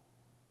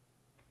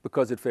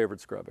 because it favored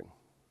scrubbing.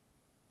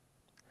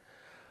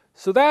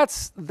 So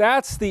that's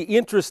the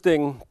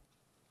interesting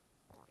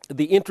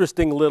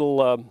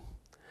little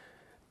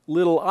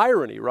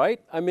irony,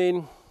 right? I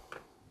mean,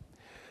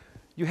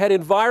 you had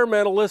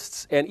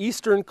environmentalists and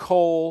Eastern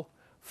coal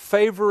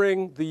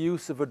favoring the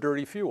use of a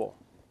dirty fuel.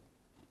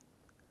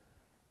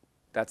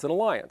 That's an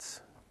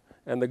alliance.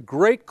 And the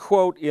great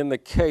quote in the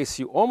case,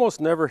 you almost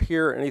never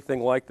hear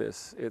anything like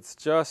this. It's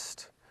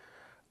just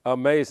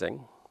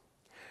amazing.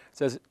 It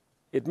says,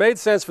 it made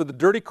sense for the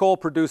dirty coal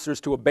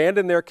producers to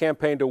abandon their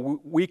campaign to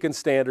weaken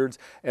standards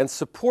and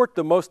support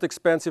the most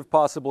expensive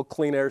possible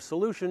clean air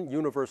solution,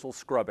 universal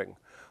scrubbing,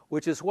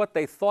 which is what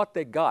they thought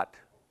they got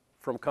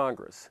from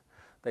Congress.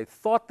 They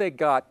thought they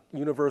got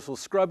universal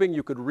scrubbing.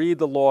 You could read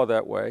the law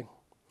that way.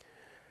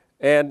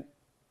 And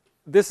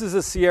this is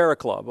a Sierra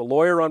Club, a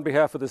lawyer on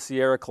behalf of the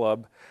Sierra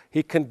Club.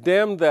 He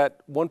condemned that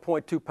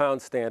 1.2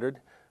 pound standard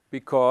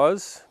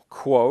because,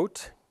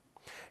 quote,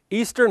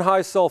 Eastern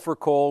high sulfur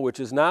coal, which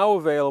is now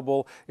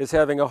available, is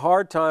having a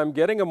hard time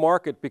getting a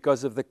market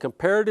because of the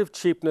comparative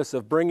cheapness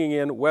of bringing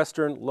in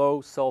Western low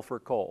sulfur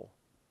coal.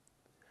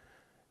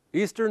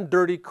 Eastern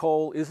dirty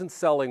coal isn't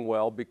selling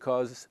well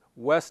because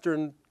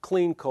Western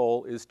clean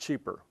coal is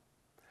cheaper,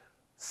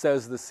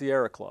 says the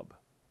Sierra Club.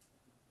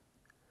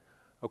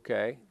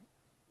 Okay.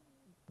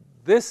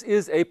 This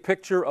is a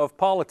picture of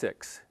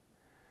politics.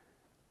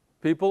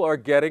 People are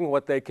getting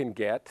what they can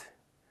get,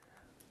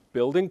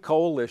 building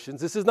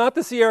coalitions. This is not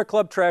the Sierra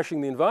Club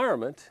trashing the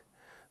environment.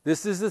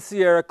 This is the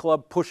Sierra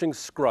Club pushing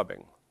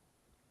scrubbing.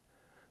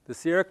 The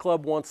Sierra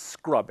Club wants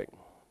scrubbing.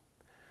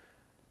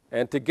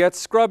 And to get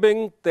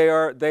scrubbing,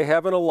 they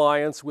have an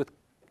alliance with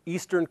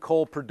Eastern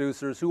coal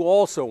producers who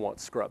also want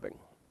scrubbing.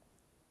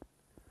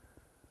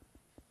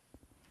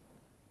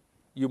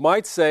 You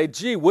might say,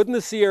 gee, wouldn't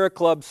the Sierra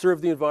Club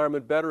serve the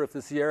environment better if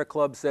the Sierra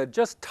Club said,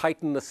 just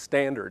tighten the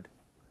standard?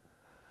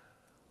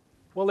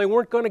 Well, they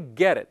weren't going to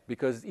get it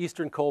because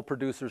Eastern coal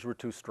producers were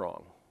too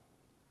strong.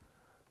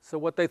 So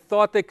what they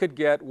thought they could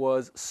get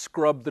was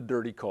scrub the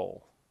dirty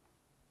coal.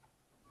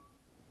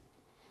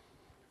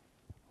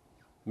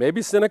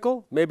 Maybe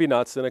cynical, maybe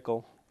not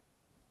cynical.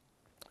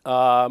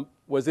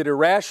 Was it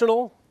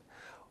irrational?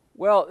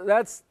 Well,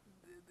 that's,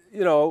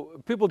 you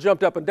know, people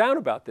jumped up and down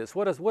about this.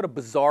 What a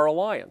bizarre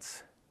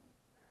alliance.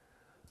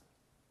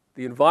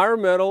 The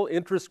environmental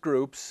interest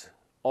groups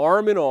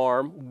arm in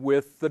arm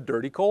with the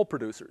dirty coal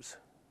producers.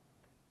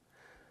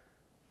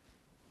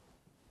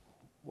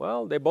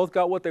 Well, they both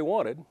got what they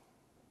wanted,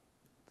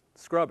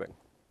 scrubbing.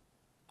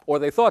 Or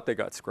they thought they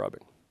got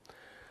scrubbing.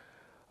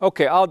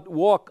 Okay, I'll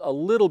walk a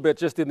little bit,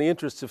 just in the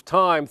interest of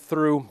time,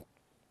 through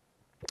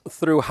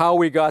how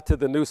we got to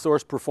the new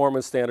source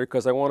performance standard,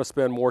 because I want to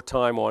spend more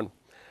time on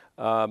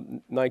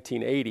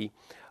 1980.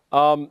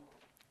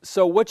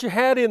 So what you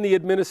had in the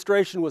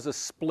administration was a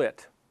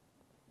split,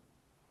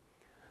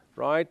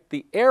 right?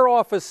 The Air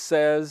Office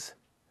says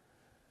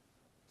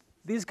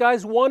these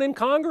guys won in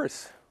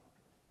Congress.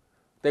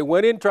 They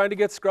went in trying to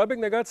get scrubbing,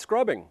 they got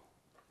scrubbing.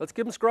 Let's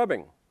give them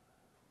scrubbing.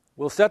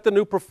 We'll set the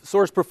new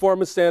source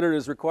performance standard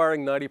as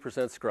requiring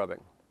 90%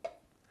 scrubbing.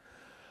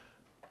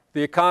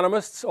 The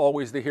economists,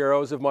 always the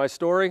heroes of my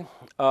story,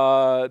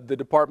 the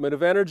Department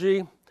of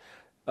Energy,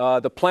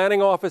 the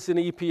planning office in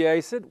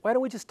EPA said, why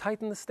don't we just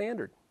tighten the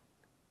standard?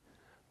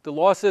 The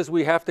law says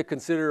we have to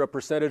consider a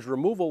percentage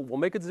removal. We'll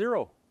make it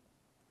 0.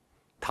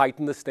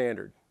 Tighten the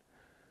standard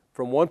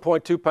from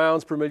 1.2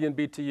 pounds per million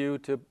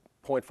BTU to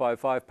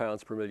 0.55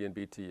 pounds per million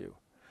BTU.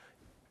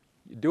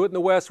 You do it in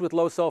the West with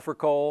low sulfur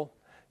coal.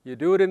 You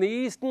do it in the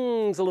East,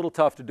 it's a little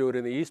tough to do it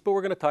in the East, but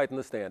we're going to tighten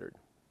the standard.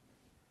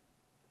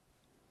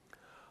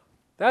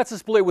 That's a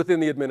split within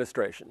the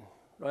administration.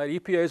 Right?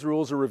 EPA's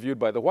rules are reviewed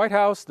by the White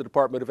House. The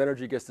Department of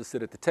Energy gets to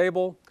sit at the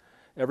table.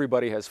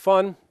 Everybody has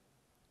fun.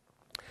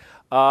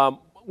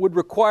 Would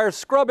require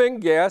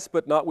scrubbing, yes,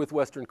 but not with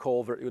Western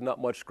coal,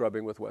 not much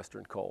scrubbing with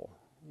Western coal.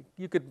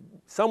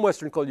 Some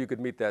Western coal you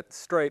could meet that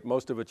straight,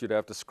 most of it you'd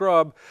have to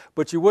scrub,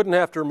 but you wouldn't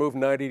have to remove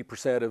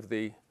 90% of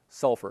the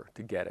sulfur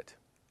to get it.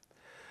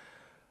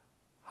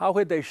 How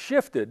had they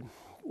shifted?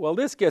 Well,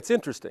 this gets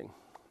interesting.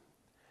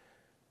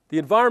 The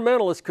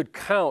environmentalists could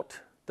count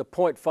the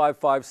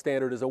 0.55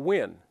 standard as a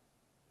win.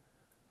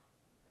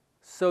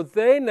 So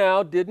they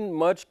now didn't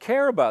much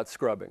care about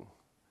scrubbing.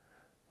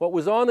 What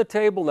was on the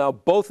table now,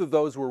 both of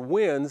those were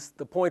wins.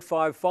 The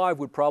 0.55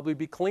 would probably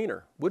be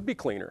cleaner, would be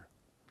cleaner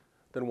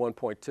than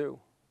 1.2.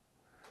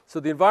 So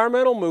the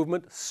environmental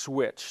movement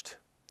switched.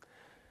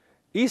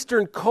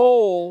 Eastern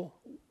coal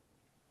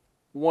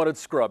wanted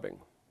scrubbing.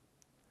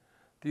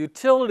 The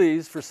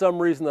utilities, for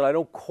some reason that I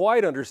don't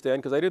quite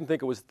understand, because I didn't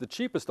think it was the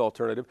cheapest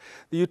alternative,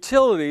 the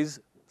utilities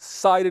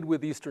sided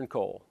with Eastern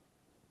coal.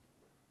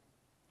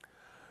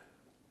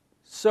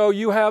 So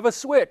you have a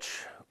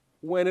switch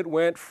when it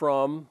went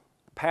from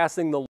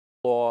passing the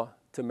law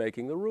to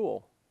making the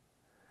rule.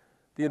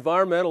 The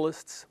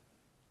environmentalists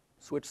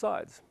switched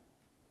sides.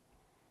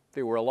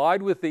 They were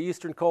allied with the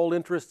Eastern coal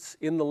interests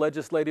in the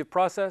legislative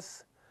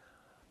process.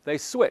 They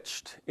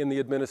switched in the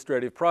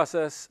administrative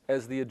process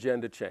as the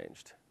agenda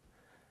changed.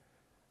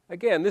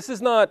 Again, this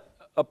is not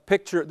a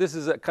picture, this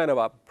is a kind of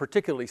a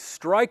particularly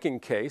striking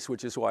case,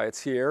 which is why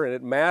it's here, and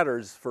it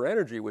matters for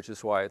energy, which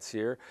is why it's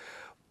here,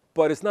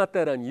 but it's not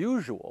that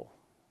unusual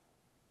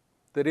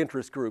that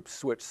interest groups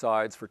switch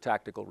sides for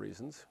tactical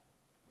reasons.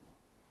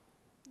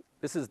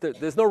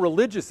 There's no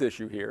religious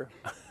issue here.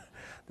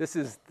 This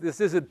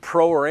isn't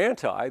pro or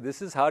anti.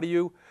 This is how do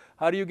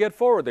you get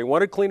forward? They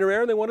wanted cleaner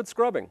air and they wanted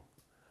scrubbing.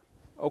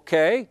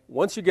 Okay,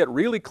 once you get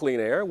really clean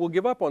air, we'll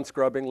give up on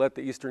scrubbing, let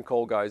the Eastern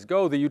coal guys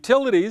go. The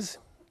utilities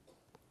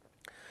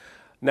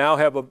now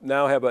have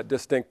a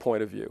distinct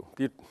point of view.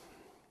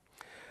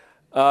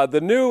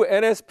 The new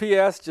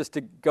NSPS, just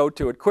to go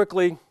to it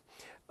quickly,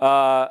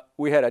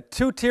 we had a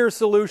 2-tier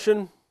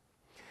solution.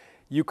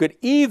 You could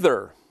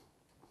either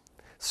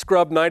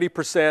scrub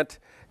 90%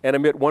 and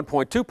emit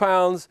 1.2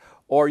 pounds,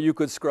 or you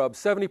could scrub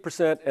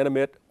 70% and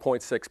emit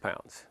 0.6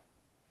 pounds.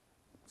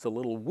 It's a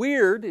little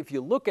weird if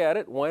you look at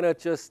it. Why not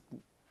just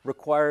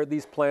require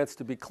these plants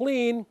to be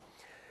clean.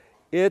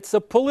 It's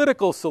a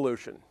political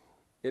solution.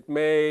 It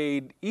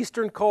made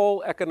Eastern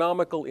coal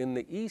economical in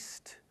the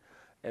East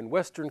and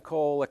Western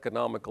coal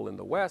economical in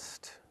the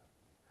West.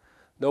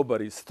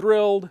 Nobody's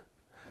thrilled.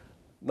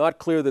 Not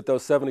clear that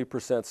those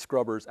 70%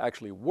 scrubbers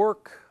actually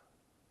work.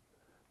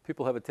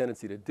 People have a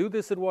tendency to do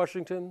this in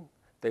Washington.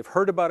 They've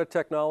heard about a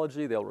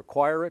technology. They'll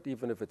require it,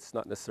 even if it's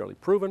not necessarily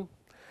proven.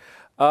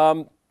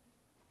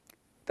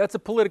 That's a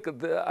political,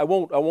 I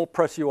won't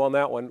press you on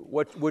that one.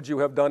 What would you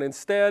have done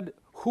instead?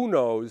 Who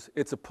knows?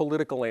 It's a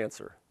political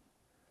answer.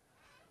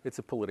 It's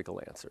a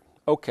political answer.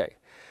 Okay.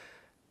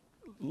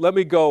 Let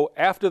me go,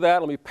 after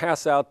that, let me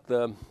pass out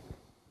the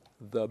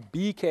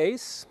B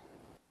case.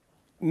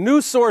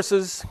 New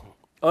sources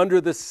under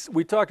this,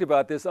 we talked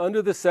about this,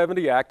 under the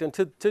 70 Act and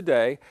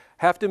today,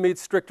 have to meet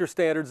stricter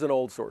standards than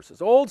old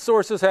sources. Old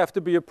sources have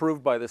to be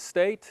approved by the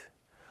state.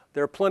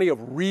 There are plenty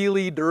of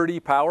really dirty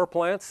power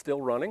plants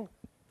still running.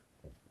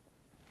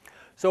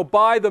 So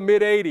by the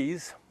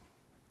mid-80s,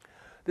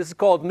 this is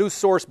called new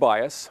source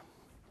bias,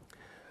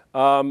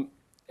 and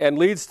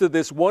leads to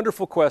this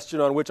wonderful question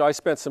on which I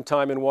spent some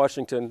time in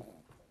Washington,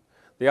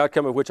 the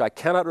outcome of which I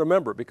cannot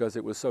remember because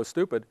it was so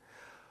stupid.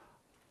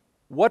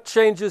 What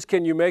changes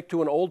can you make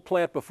to an old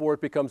plant before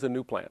it becomes a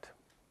new plant?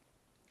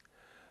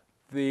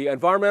 The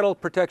Environmental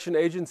Protection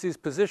Agency's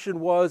position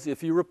was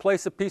if you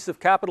replace a piece of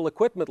capital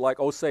equipment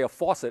like, oh, say, a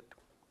faucet,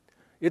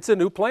 it's a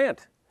new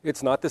plant.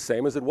 It's not the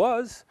same as it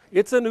was.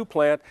 It's a new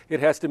plant. It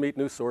has to meet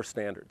new source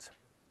standards.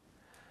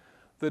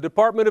 The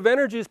Department of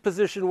Energy's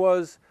position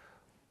was,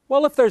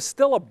 well, if there's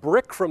still a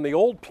brick from the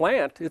old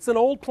plant, it's an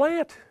old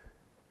plant.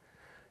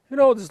 You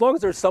know, as long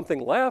as there's something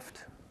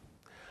left.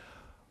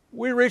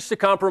 We reached a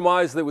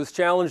compromise that was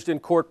challenged in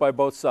court by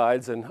both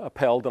sides and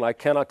upheld, and I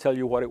cannot tell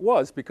you what it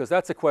was because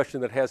that's a question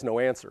that has no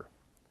answer.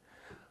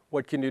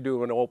 What can you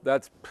do in old?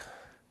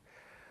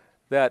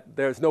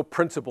 There's no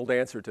principled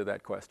answer to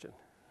that question.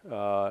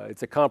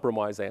 It's a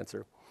compromise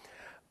answer.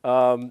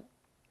 An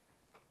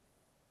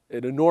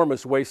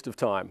enormous waste of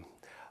time.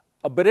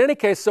 But in any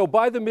case, so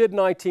by the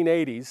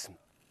mid-1980s,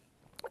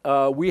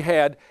 we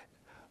had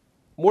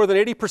more than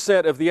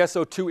 80% of the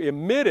SO2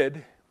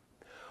 emitted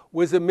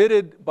was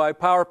emitted by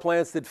power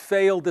plants that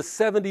failed the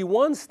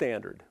 71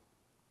 standard.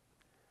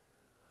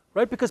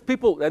 Right? Because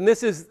people, and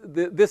this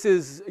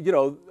is you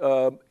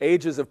know,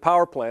 ages of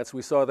power plants.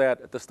 We saw that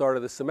at the start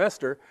of the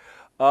semester.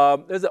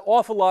 There's an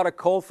awful lot of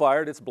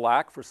coal-fired, it's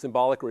black for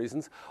symbolic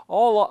reasons, a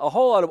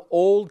whole lot of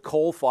old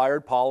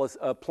coal-fired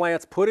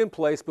plants put in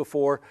place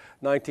before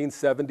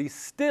 1970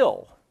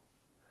 still.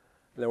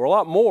 And there were a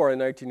lot more in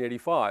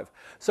 1985.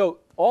 So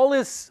all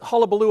this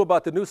hullabaloo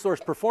about the new source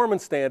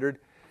performance standard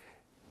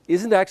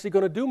isn't actually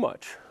going to do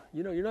much.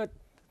 You know, you're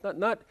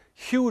not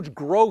huge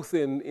growth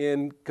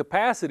in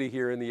capacity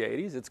here in the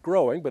 80s. It's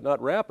growing, but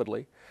not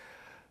rapidly.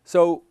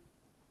 So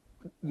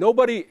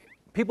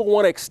people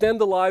want to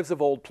extend the lives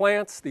of old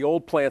plants. The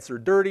old plants are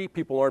dirty.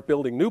 People aren't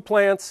building new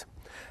plants.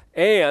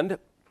 And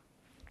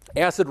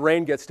acid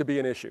rain gets to be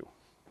an issue.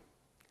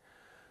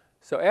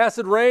 So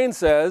acid rain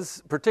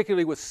says,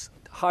 particularly with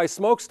high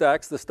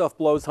smokestacks, the stuff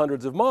blows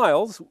hundreds of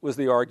miles, was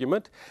the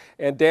argument,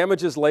 and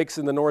damages lakes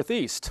in the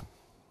Northeast.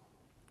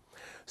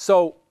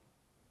 So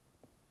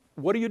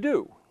what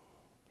do?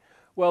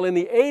 Well, in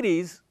the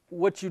 80s,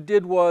 what you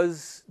did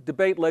was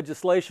debate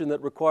legislation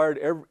that required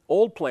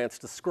old plants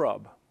to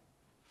scrub.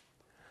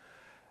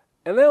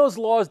 And those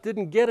laws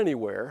didn't get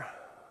anywhere,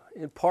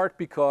 in part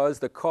because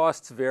the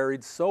costs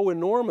varied so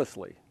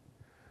enormously.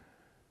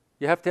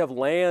 You have to have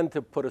land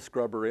to put a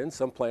scrubber in.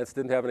 Some plants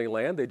didn't have any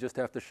land. They just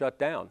have to shut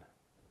down.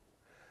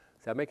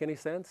 Does that make any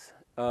sense?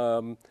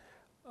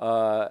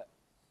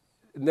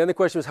 And then the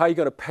question was, how are you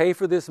going to pay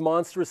for this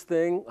monstrous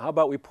thing? How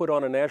about we put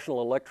on a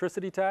national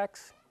electricity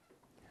tax?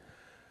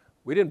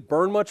 We didn't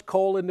burn much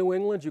coal in New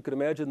England. You could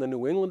imagine the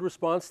New England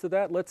response to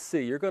that. Let's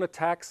see, you're going to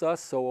tax us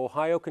so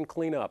Ohio can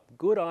clean up.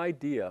 Good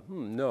idea.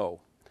 No.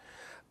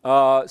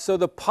 So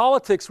the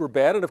politics were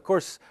bad, and of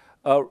course,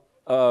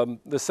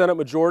 the Senate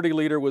Majority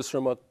Leader was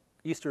from an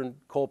eastern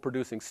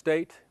coal-producing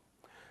state,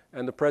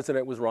 and the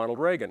president was Ronald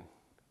Reagan.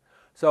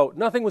 So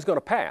nothing was going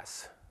to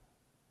pass,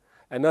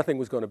 and nothing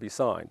was going to be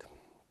signed.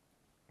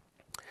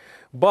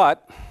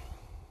 But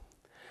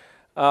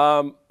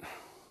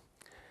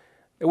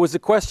it was a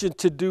question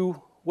to do,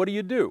 what do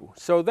you do?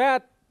 So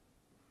that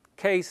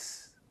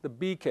case, the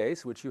B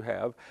case, which you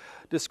have,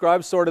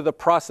 describes sort of the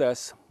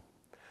process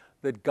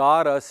that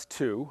got us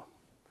to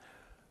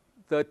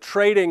the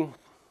trading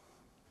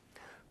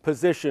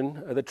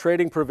position, the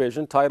trading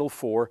provision, Title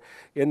IV,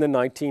 in the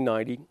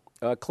 1990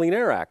 Clean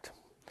Air Act.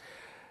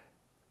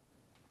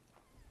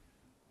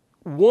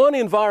 One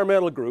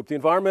environmental group, the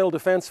Environmental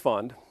Defense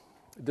Fund,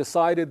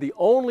 decided the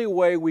only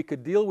way we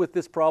could deal with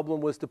this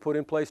problem was to put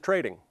in place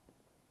trading,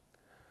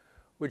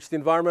 which the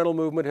environmental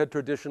movement had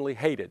traditionally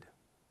hated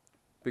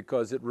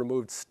because it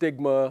removed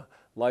stigma,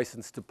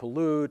 license to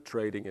pollute,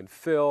 trading in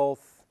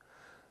filth,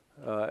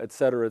 et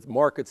cetera,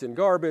 markets in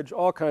garbage,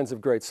 all kinds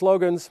of great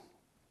slogans.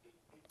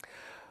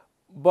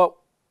 But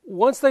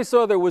once they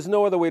saw there was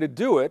no other way to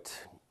do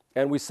it,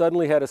 and we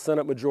suddenly had a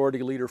Senate Majority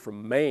Leader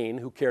from Maine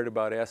who cared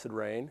about acid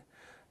rain,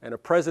 and a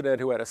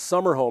president who had a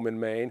summer home in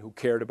Maine who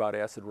cared about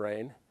acid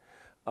rain,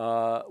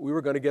 we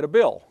were going to get a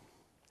bill.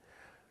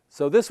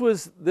 So this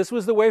was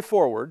the way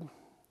forward.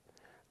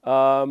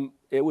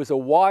 It was a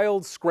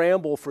wild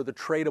scramble for the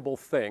tradable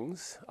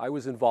things. I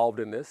was involved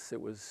in this.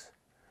 It was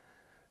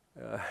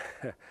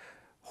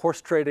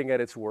horse trading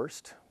at its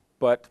worst,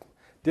 but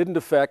didn't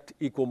affect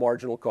equal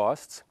marginal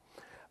costs.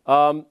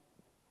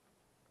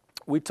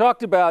 We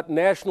talked about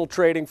national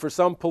trading for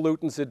some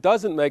pollutants. It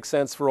doesn't make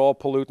sense for all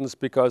pollutants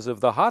because of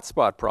the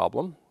hotspot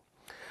problem.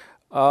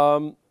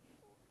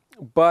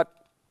 But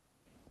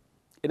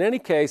in any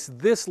case,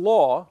 this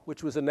law,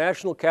 which was a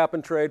national cap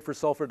and trade for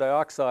sulfur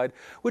dioxide,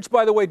 which,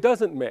 by the way,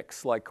 doesn't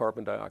mix like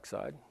carbon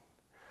dioxide.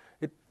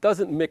 It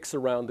doesn't mix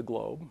around the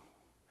globe.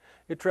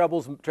 It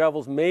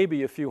travels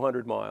maybe a few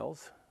hundred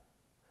miles.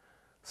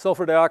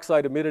 Sulfur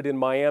dioxide emitted in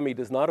Miami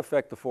does not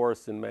affect the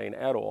forests in Maine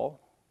at all.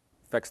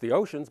 It affects the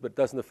oceans, but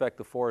doesn't affect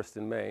the forests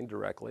in Maine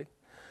directly.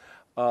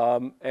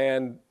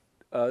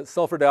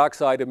 Sulfur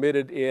dioxide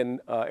emitted in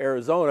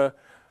Arizona,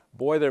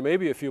 boy, there may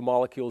be a few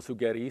molecules who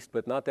get east,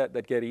 but not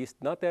that get east,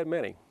 not that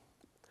many.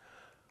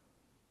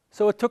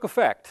 So it took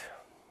effect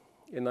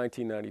in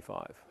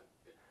 1995.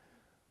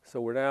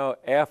 So we're now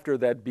after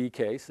that B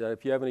case.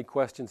 If you have any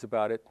questions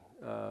about it,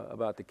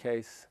 about the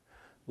case,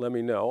 let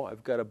me know.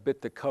 I've got a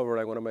bit to cover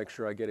and I want to make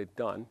sure I get it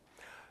done.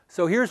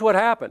 So here's what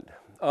happened.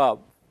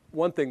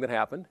 One thing that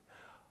happened.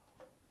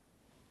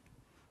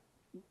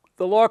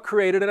 The law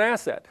created an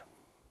asset,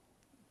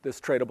 this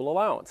tradable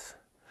allowance,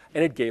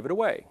 and it gave it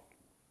away.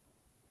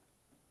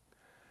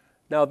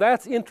 Now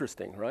that's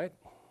interesting, right?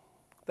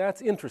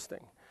 That's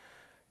interesting.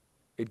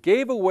 It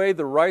gave away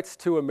the rights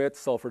to emit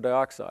sulfur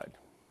dioxide.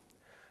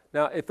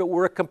 Now, if it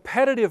were a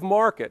competitive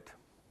market,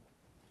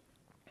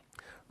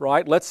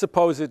 right, let's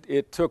suppose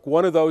it took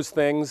one of those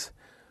things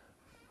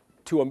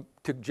to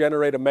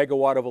generate a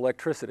megawatt of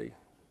electricity,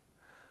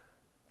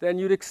 then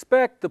you'd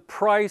expect the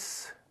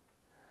price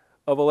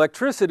of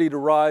electricity to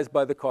rise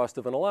by the cost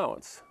of an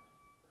allowance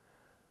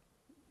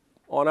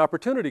on an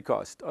opportunity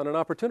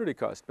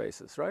cost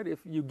basis, right? If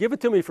you give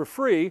it to me for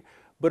free,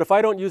 but if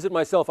I don't use it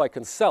myself, I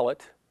can sell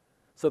it.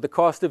 So the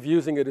cost of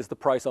using it is the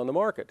price on the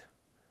market,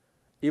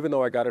 even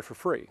though I got it for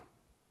free.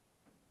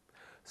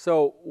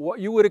 So what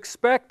you would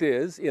expect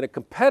is, in a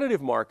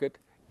competitive market,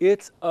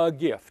 it's a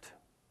gift.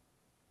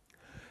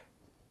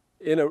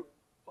 In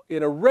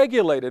a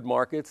regulated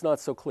market, it's not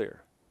so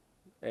clear.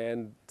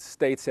 And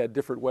states had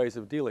different ways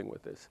of dealing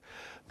with this.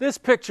 This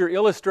picture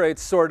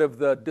illustrates sort of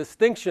the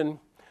distinction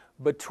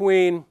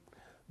between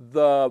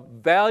the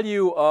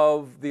value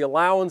of the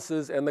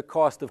allowances and the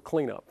cost of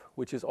cleanup,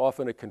 which is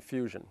often a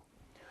confusion,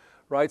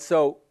 right?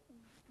 So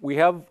we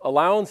have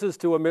allowances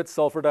to emit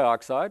sulfur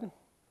dioxide.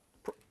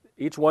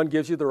 Each one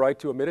gives you the right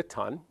to emit a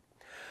ton.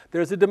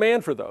 There's a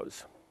demand for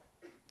those.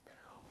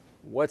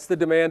 What's the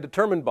demand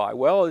determined by?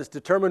 Well, it's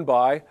determined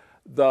by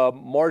the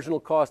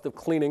marginal cost of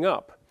cleaning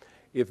up.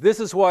 If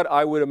this is what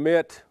I would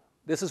emit,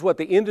 this is what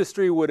the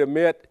industry would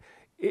emit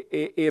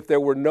if there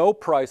were no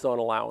price on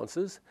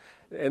allowances,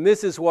 and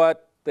this is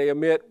what they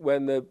emit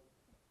when the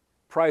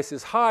price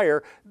is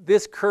higher,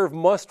 this curve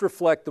must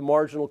reflect the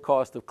marginal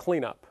cost of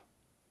cleanup,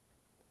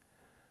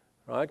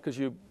 right? Because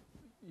you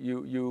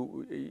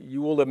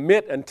will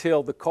emit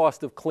until the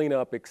cost of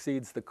cleanup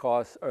exceeds the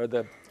cost, or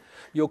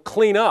you'll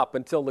clean up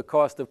until the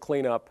cost of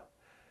cleanup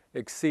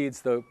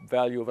exceeds the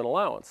value of an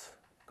allowance,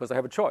 because I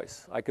have a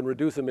choice. I can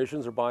reduce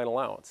emissions or buy an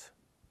allowance.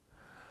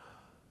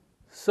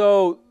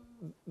 So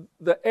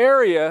the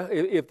area,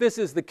 if this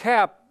is the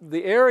cap,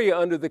 the area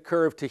under the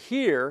curve to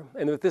here,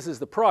 and if this is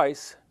the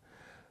price,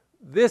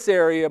 this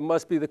area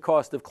must be the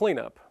cost of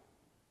cleanup.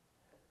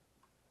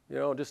 You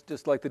know,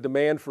 just like the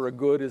demand for a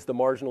good is the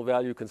marginal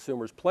value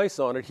consumers place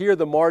on it, here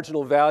the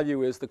marginal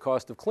value is the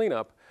cost of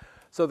cleanup.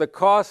 So the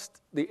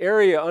cost, the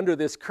area under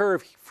this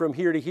curve from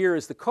here to here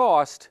is the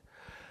cost.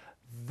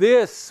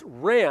 This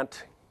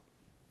rent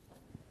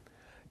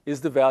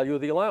is the value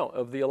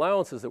of the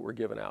allowances that were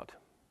given out.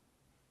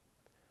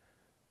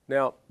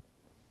 Now,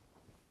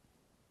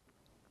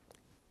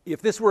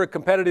 if this were a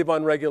competitive,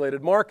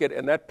 unregulated market,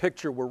 and that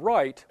picture were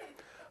right,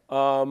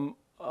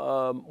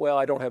 well,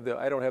 I don't have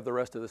the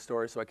rest of the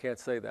story, so I can't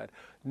say that.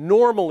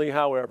 Normally,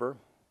 however,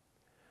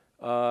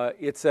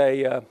 it's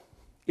a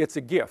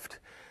gift.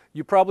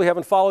 You probably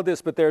haven't followed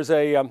this, but there's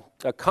a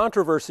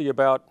controversy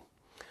about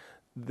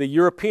the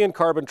European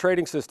carbon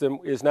trading system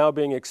is now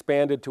being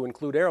expanded to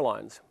include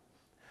airlines,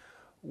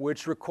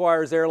 which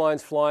requires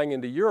airlines flying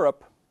into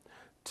Europe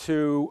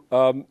to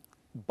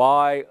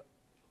buy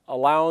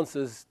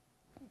allowances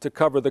to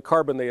cover the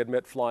carbon they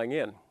emit flying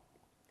in.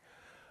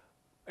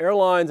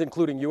 Airlines,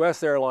 including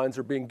US airlines,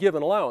 are being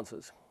given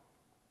allowances.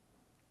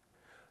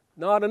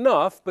 Not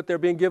enough, but they're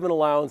being given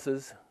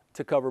allowances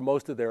to cover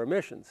most of their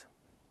emissions.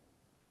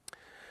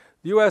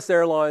 The US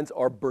airlines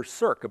are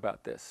berserk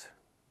about this.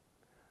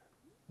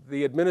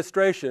 The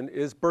administration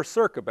is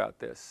berserk about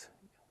this.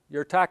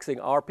 You're taxing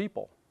our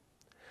people.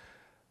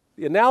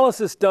 The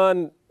analysis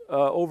done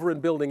over in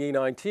Building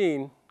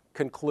E19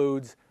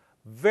 concludes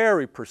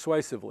very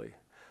persuasively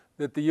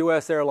that the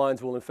U.S.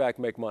 airlines will in fact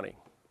make money,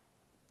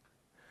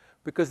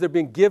 because they're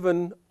being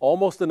given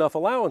almost enough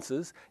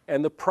allowances,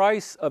 and the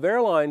price of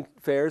airline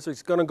fares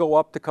is going to go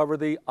up to cover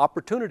the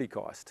opportunity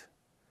cost.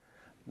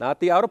 Not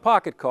the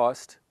out-of-pocket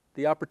cost,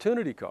 the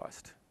opportunity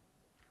cost,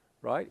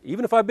 right?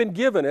 Even if I've been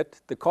given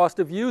it, the cost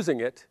of using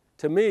it,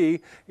 to me,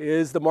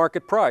 is the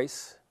market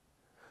price.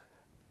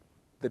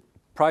 The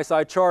price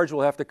I charge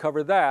will have to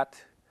cover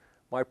that.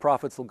 My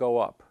profits will go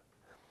up.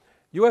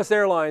 U.S.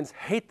 airlines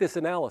hate this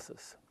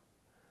analysis.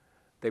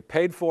 They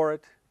paid for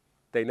it.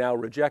 They now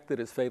reject it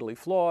as fatally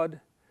flawed.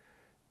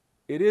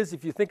 It is,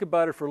 if you think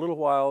about it for a little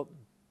while,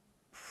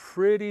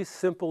 pretty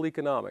simple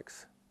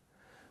economics.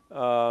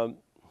 A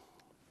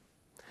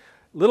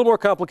little more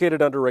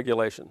complicated under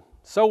regulation.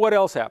 So what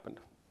else happened?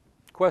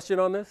 Question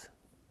on this?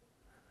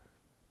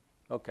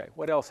 Okay,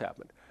 what else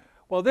happened?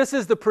 Well, this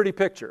is the pretty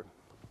picture.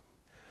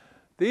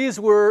 This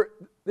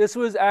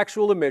was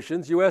actual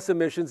emissions, U.S.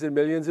 emissions in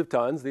millions of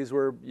tons. These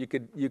were, you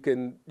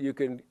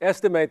can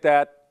estimate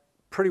that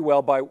pretty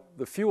well by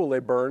the fuel they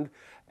burned.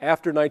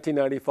 After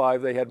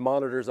 1995, they had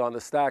monitors on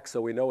the stack,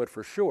 so we know it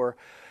for sure.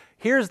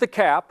 Here's the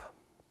cap,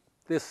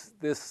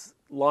 this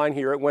line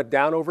here. It went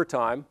down over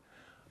time.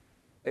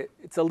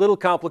 It's a little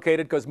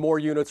complicated because more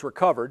units were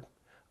covered,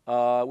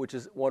 which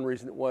is one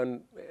reason.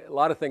 A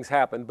lot of things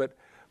happened,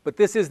 but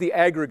this is the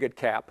aggregate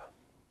cap,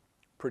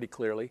 pretty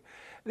clearly.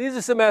 These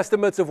are some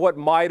estimates of what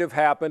might have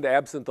happened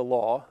absent the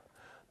law.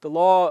 The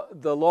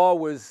law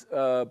was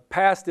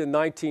passed in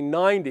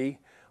 1990,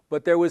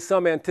 but there was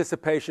some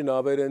anticipation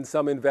of it and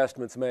some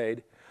investments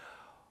made.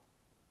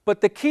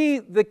 But the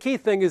key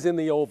thing is in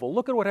the oval.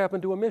 Look at what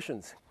happened to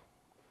emissions.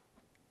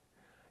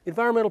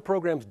 Environmental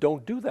programs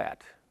don't do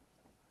that.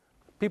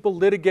 People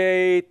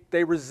litigate,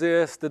 they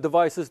resist, the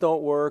devices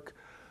don't work.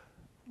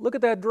 Look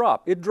at that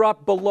drop. It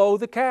dropped below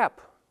the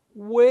cap,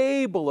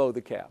 way below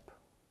the cap.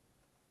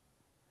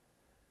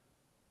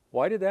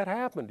 Why did that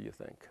happen, do you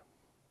think?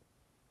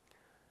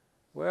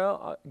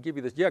 Well, I'll give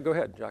you this. Yeah, go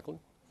ahead, Jacqueline.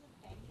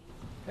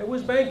 It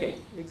was banking,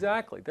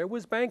 exactly. There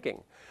was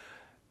banking.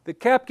 The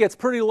cap gets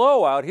pretty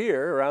low out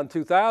here, around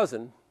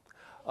 2000.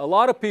 A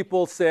lot of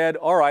people said,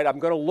 all right, I'm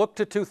going to look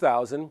to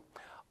 2000.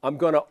 I'm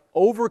going to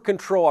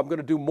over-control. I'm going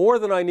to do more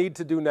than I need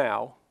to do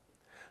now,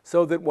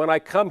 so that when I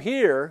come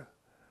here,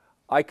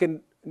 I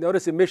can,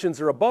 notice emissions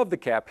are above the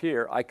cap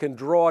here, I can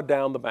draw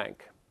down the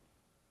bank.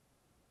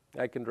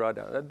 I can draw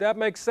down. That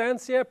makes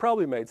sense? Yeah, it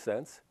probably made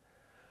sense.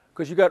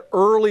 Because you got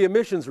early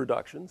emissions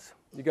reductions.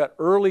 You got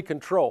early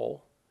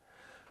control.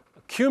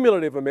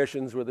 Cumulative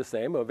emissions were the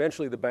same.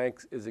 Eventually the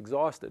bank is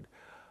exhausted.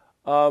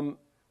 The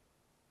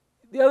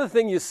other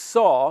thing you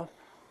saw,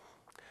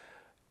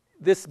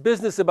 this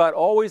business about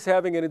always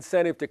having an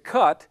incentive to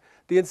cut,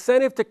 the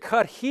incentive to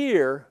cut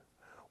here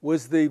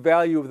was the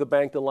value of the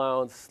banked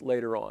allowance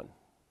later on.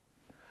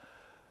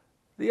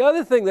 The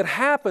other thing that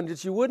happened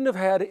that you wouldn't have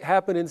had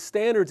happen in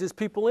standards is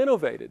people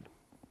innovated.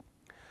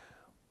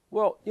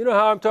 Well, you know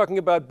how I'm talking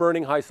about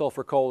burning high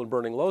sulfur coal and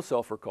burning low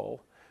sulfur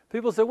coal?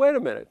 People say, wait a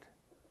minute,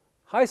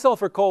 high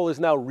sulfur coal is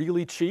now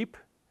really cheap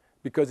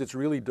because it's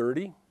really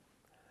dirty,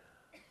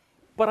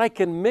 but I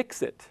can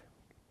mix it.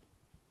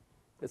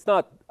 It's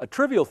not a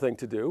trivial thing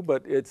to do,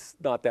 but it's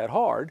not that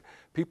hard.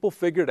 People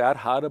figured out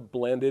how to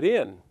blend it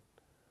in,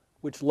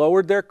 which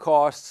lowered their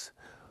costs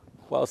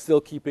while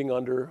still keeping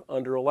under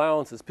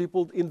allowances.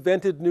 People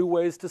invented new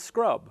ways to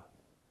scrub.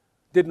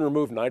 Didn't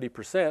remove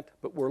 90%,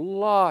 but were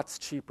lots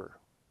cheaper.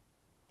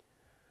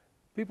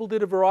 People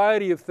did a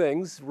variety of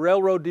things.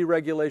 Railroad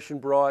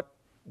deregulation brought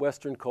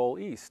Western coal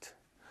east.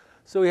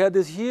 So we had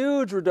this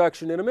huge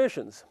reduction in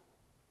emissions.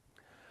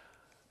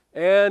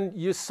 And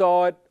you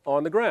saw it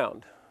on the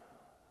ground.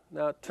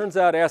 Now, it turns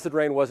out acid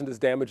rain wasn't as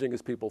damaging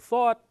as people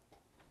thought.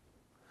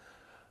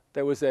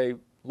 There was a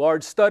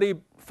large study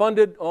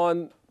funded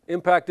on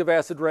impact of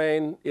acid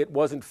rain. It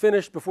wasn't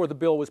finished before the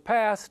bill was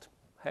passed.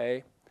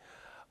 Hey.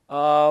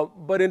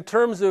 But in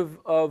terms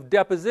of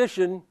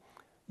deposition,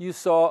 you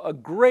saw a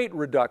great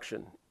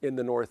reduction in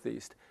the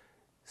Northeast.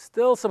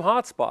 Still some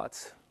hot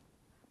spots,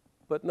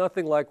 but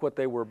nothing like what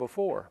they were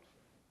before.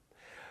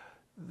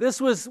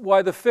 This was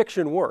why the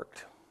fiction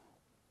worked.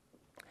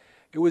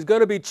 It was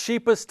going to be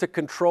cheapest to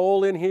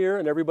control in here,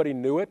 and everybody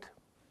knew it.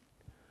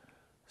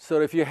 So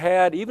if you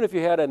had, even if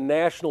you had a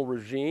national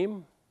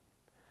regime,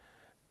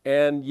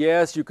 and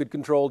yes, you could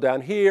control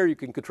down here, you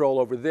can control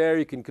over there,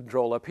 you can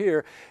control up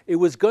here, it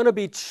was going to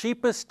be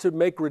cheapest to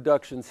make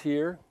reductions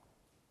here.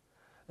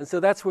 And so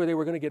that's where they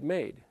were going to get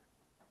made.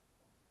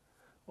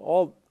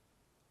 All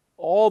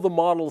the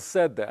models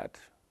said that.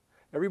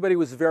 Everybody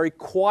was very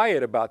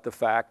quiet about the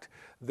fact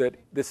that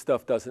this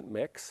stuff doesn't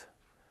mix,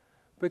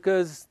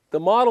 because the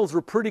models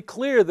were pretty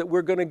clear that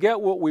we're going to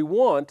get what we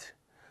want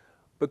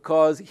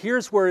because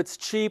here's where it's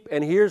cheap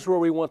and here's where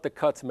we want the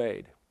cuts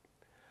made.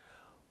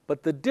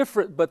 But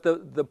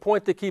the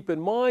point to keep in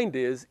mind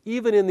is,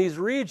 even in these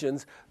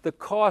regions, the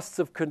costs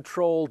of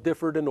control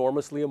differed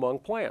enormously among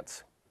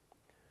plants.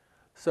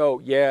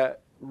 So yeah,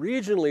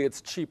 regionally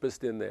it's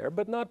cheapest in there,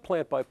 but not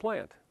plant by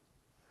plant.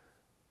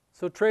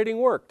 So trading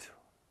worked.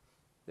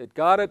 It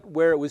got it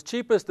where it was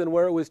cheapest, and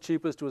where it was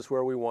cheapest was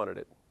where we wanted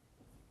it.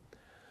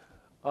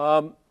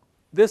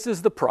 This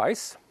is the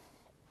price.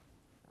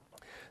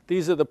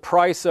 These are the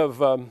price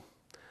of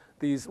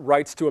these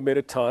rights to emit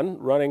a ton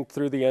running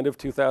through the end of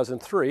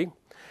 2003.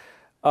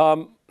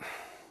 The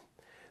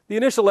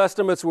initial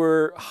estimates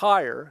were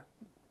higher.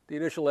 The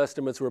initial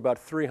estimates were about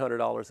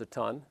 $300 a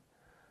ton.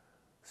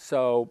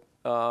 So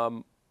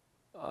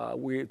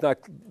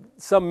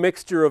some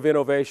mixture of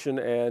innovation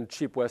and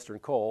cheap Western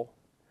coal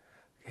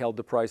held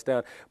the price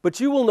down. But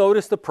you will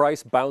notice the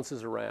price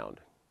bounces around.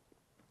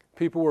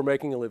 People were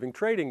making a living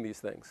trading these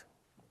things.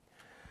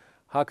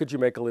 How could you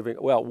make a living?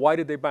 Well, why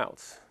did they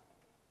bounce?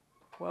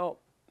 Well,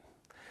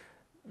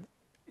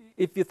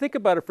 if you think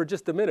about it for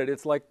just a minute,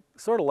 it's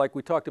sort of like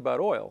we talked about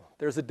oil.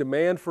 There's a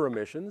demand for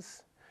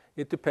emissions.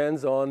 It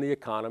depends on the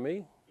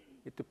economy.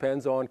 It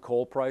depends on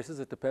coal prices.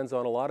 It depends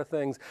on a lot of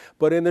things.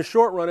 But in the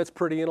short run, it's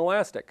pretty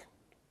inelastic.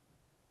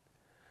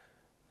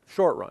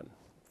 Short run,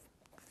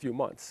 a few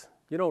months.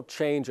 You don't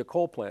change a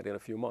coal plant in a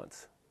few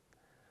months.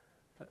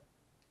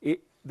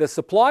 The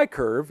supply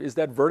curve is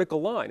that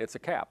vertical line. It's a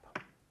cap.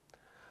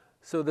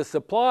 So the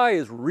supply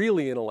is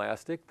really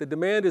inelastic. The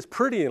demand is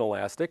pretty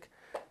inelastic.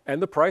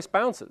 And the price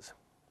bounces.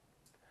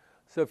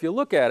 So if you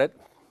look at it,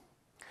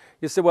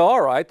 you say, well,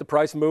 all right, the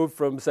price moved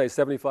from, say,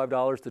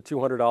 $75 to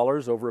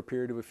 $200 over a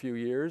period of a few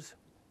years.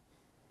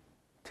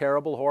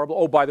 Terrible, horrible.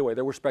 Oh, by the way,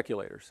 there were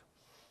speculators.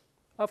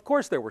 Of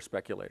course there were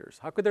speculators.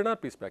 How could there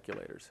not be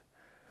speculators?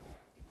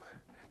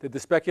 Did the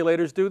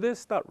speculators do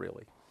this? Not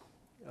really.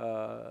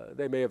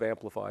 They may have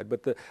amplified.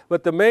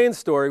 But the main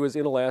story was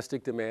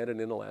inelastic demand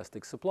and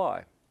inelastic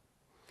supply.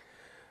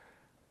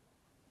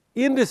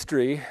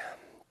 Industry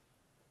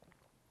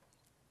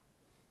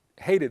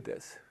hated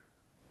this,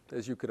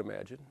 as you could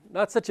imagine.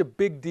 Not such a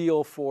big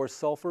deal for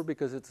sulfur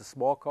because it's a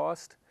small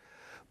cost,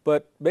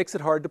 but makes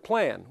it hard to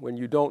plan when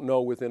you don't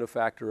know within a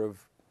factor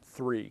of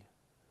 3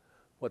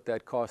 what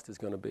that cost is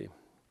going to be.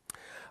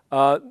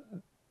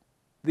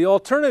 The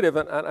alternative,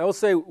 and I will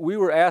say we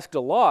were asked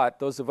a lot,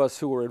 those of us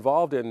who were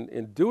involved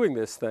in doing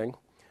this thing,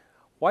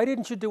 why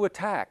didn't you do a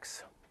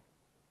tax?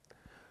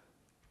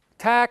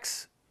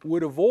 Tax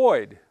would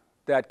avoid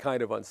that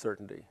kind of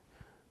uncertainty.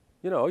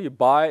 You know,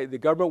 the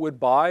government would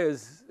buy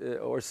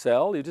or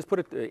sell, you just put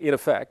it, in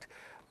effect,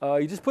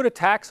 you just put a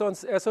tax on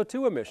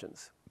SO2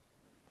 emissions.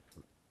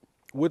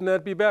 Wouldn't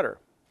that be better?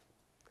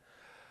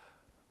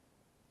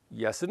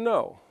 Yes and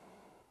no.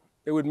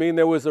 It would mean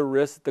there was a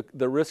risk,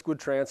 the risk would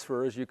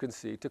transfer, as you can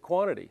see, to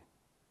quantity.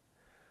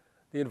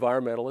 The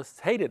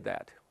environmentalists hated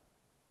that.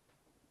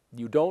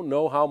 You don't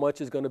know how much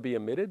is going to be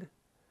emitted,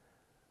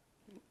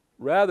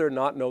 rather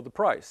not know the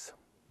price.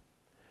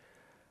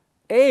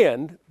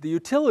 And the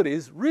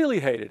utilities really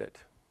hated it.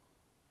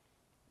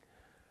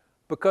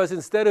 Because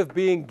instead of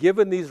being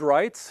given these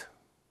rights,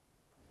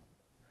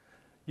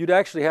 you'd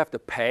actually have to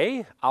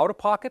pay out of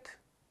pocket?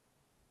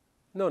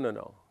 No.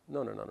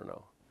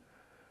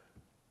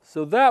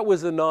 So that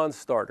was a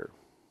non-starter.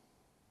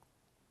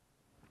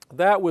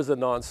 That was a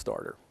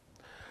non-starter.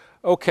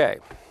 Okay.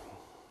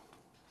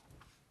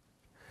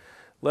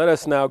 Let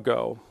us now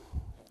go.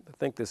 I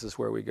think this is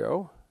where we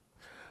go.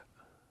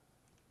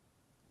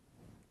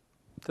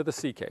 To the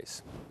C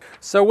case.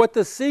 So what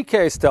the C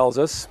case tells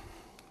us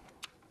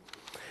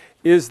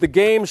is the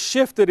game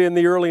shifted in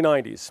the early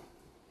 90s.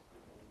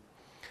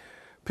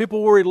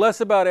 People worried less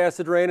about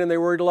acid rain and they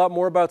worried a lot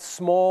more about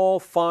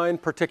small, fine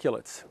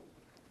particulates.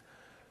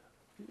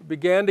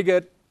 Began to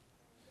get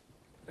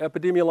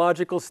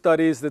epidemiological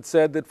studies that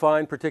said that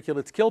fine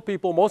particulates kill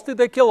people. Mostly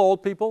they kill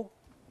old people,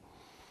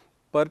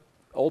 but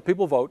old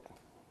people vote.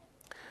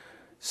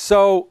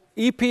 So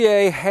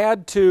EPA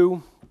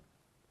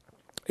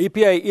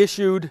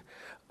issued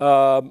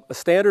a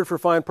standard for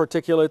fine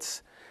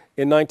particulates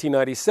in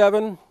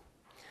 1997,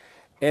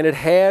 and it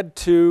had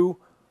to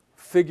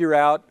figure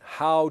out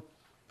how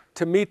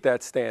to meet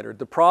that standard.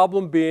 The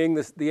problem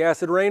being the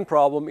acid rain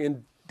problem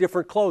in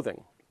different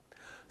clothing.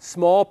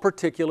 Small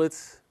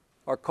particulates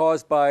are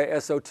caused by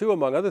SO2,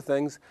 among other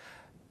things,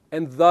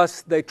 and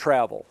thus they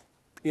travel.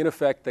 In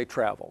effect, they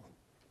travel.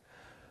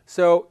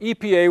 So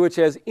EPA, which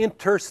has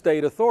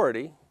interstate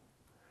authority,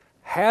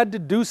 had to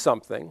do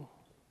something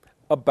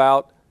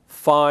about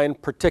fine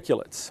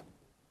particulates.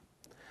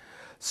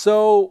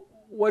 So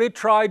what it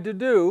tried to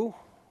do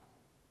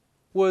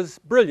was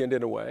brilliant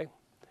in a way.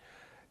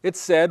 It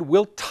said,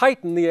 we'll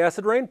tighten the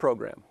acid rain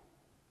program.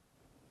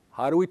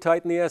 How do we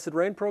tighten the acid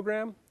rain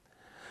program?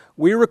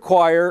 We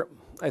require,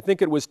 I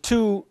think it was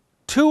two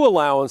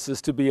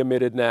allowances to be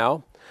emitted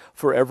now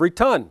for every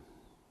ton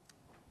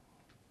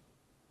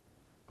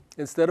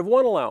instead of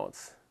 1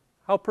 allowance.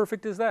 How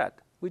perfect is that?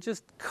 We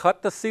just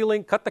cut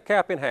the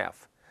cap in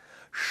half.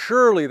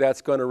 Surely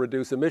that's going to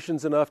reduce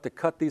emissions enough to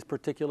cut these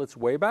particulates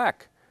way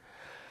back.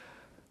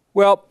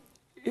 Well,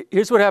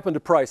 here's what happened to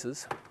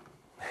prices.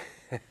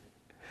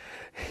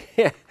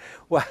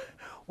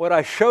 What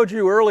I showed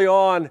you early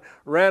on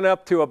ran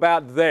up to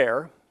about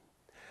there.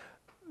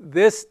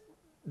 This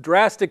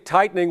drastic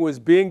tightening was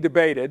being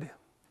debated,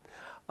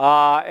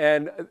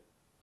 and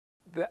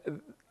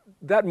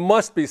that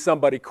must be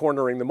somebody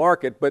cornering the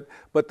market, but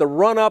the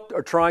run-up,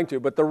 or trying to,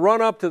 but the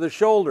run-up to the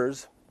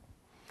shoulders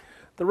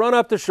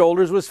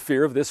was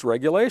fear of this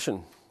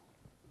regulation.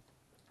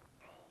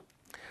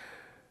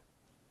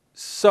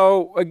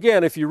 So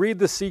again, if you read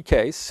the C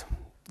case,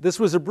 this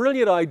was a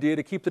brilliant idea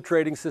to keep the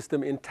trading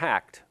system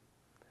intact,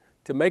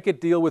 to make it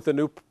deal with the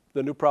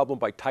new problem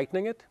by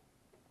tightening it.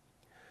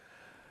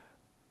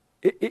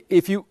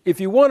 If you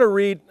want to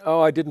read,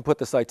 oh, I didn't put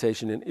the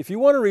citation in. If you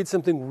want to read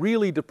something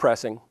really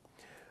depressing,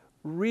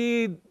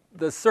 read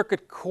the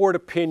circuit court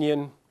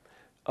opinion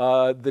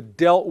that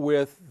dealt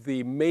with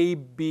the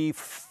maybe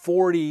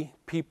 40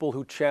 people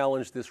who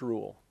challenged this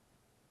rule.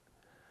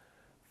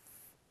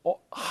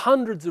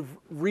 Hundreds of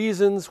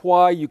reasons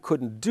why you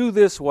couldn't do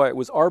this, why it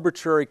was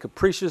arbitrary,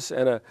 capricious,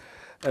 and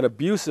an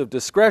abuse of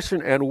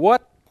discretion. And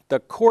what the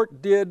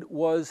court did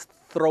was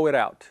throw it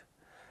out.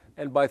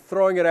 And by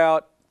throwing it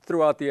out,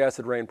 threw out the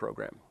acid rain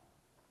program.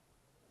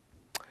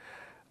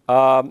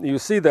 You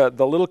see the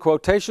little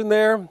quotation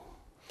there.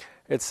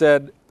 It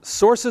said,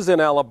 sources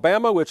in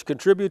Alabama which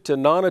contribute to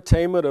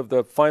non-attainment of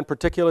the fine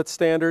particulate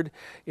standard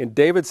in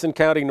Davidson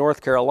County,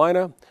 North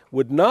Carolina,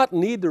 would not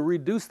need to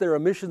reduce their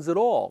emissions at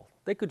all.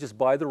 They could just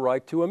buy the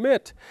right to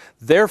emit.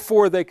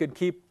 Therefore, they could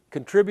keep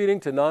contributing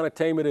to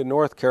non-attainment in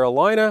North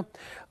Carolina.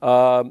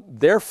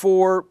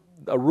 Therefore,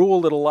 a rule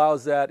that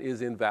allows that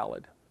is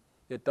invalid.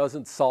 It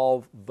doesn't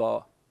solve the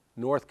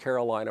North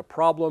Carolina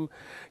problem.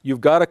 You've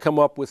got to come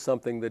up with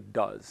something that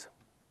does.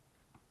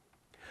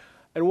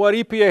 And what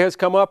EPA has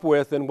come up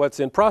with and what's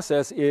in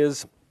process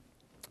is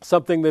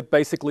something that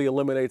basically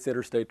eliminates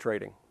interstate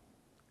trading.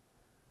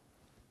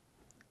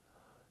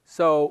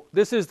 So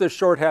this is the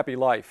short, happy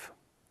life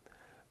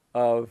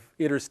of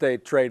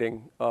interstate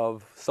trading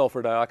of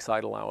sulfur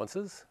dioxide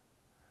allowances.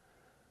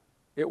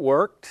 It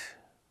worked.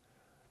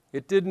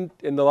 It didn't,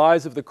 in the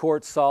eyes of the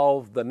court,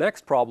 solve the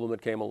next problem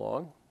that came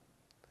along,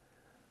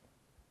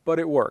 but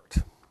it worked.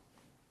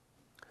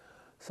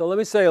 So let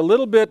me say a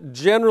little bit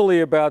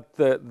generally about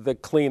the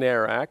Clean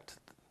Air Act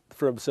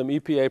from some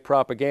EPA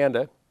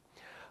propaganda.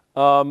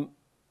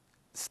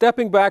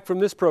 Stepping back from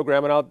this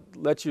program, and I'll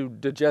let you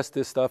digest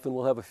this stuff and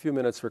we'll have a few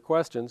minutes for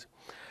questions.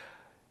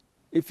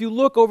 If you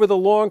look over the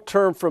long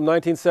term from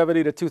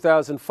 1970 to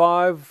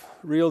 2005,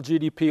 real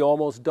GDP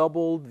almost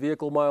doubled,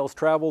 vehicle miles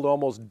traveled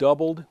almost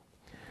doubled.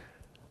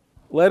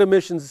 Lead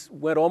emissions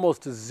went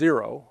almost to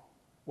zero.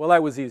 Well,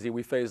 that was easy.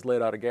 We phased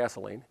lead out of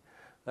gasoline.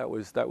 That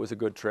was a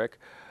good trick.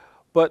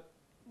 But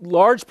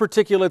large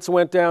particulates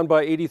went down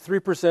by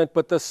 83%,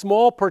 but the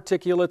small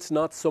particulates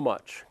not so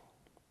much.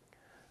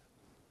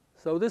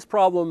 So this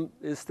problem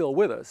is still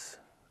with us.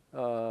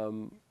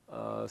 The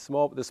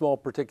small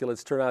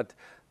particulates turn out,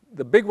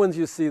 the big ones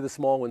you see, the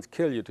small ones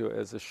kill you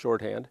as a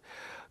shorthand.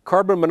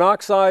 Carbon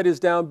monoxide is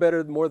down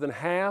better, more than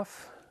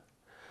half.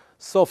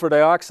 Sulfur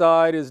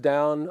dioxide is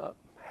down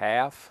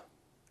half.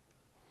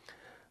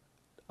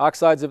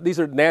 Oxides of, these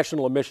are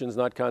national emissions,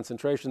 not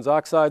concentrations.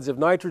 Oxides of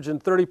nitrogen,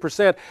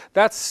 30%.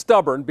 That's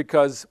stubborn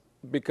because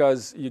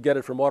you get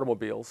it from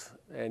automobiles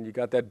and you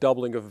got that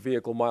doubling of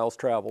vehicle miles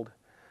traveled.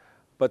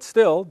 But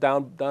still,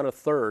 down a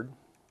third.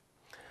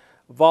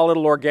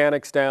 Volatile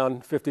organics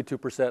down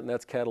 52%, and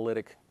that's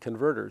catalytic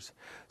converters.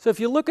 So if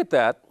you look at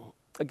that,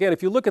 again,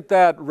 if you look at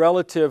that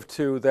relative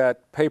to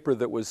that paper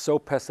that was so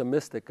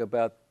pessimistic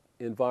about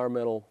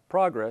environmental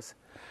progress,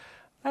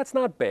 that's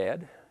not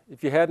bad.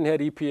 If you hadn't had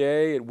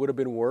EPA, it would have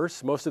been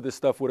worse. Most of this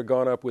stuff would have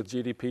gone up with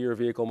GDP or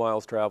vehicle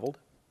miles traveled.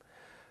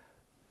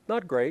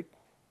 Not great,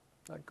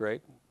 not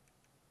great.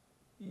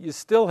 You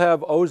still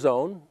have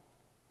ozone,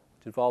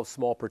 which involves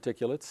small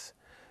particulates,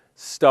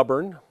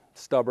 stubborn,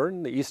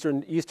 the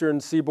eastern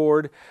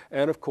seaboard,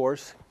 and of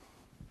course,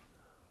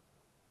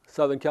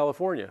 Southern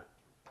California.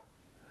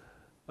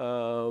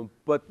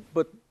 But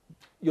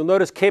you'll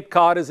notice Cape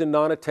Cod is in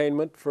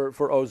non-attainment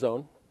for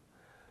ozone.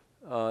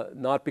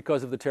 Not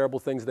because of the terrible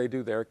things they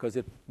do there, because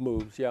it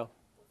moves, yeah.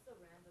 What's the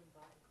random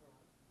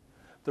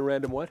bicorona? The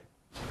random what?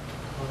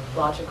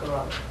 Logic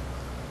corona.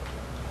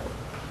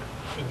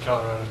 In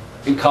Colorado.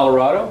 In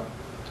Colorado?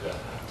 Yeah.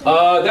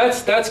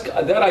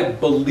 That I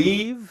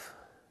believe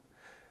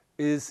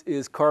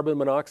is carbon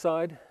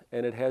monoxide,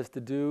 and it has to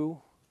do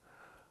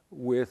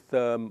with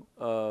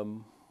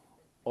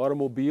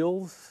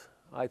automobiles,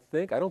 I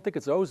think. I don't think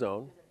it's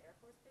ozone. Is an Air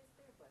Force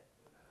base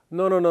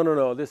there?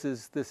 No. This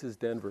is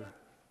Denver.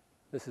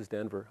 This is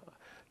Denver.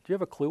 Do you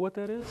have a clue what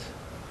that is?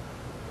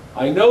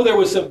 I know there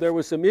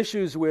was some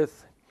issues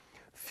with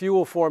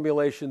fuel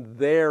formulation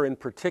there in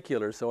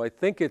particular, so I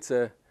think it's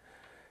I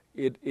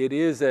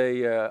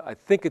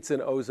think it's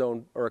an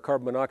ozone or a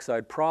carbon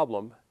monoxide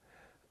problem.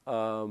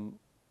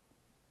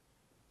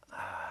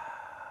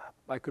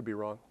 I could be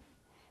wrong,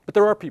 but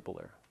there are people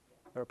there.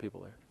 There are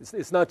people there.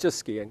 It's not just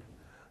skiing.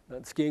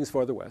 Skiing's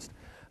farther west.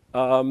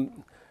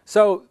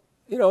 So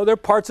there are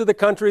parts of the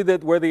country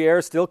where the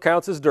air still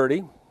counts as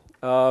dirty.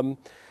 And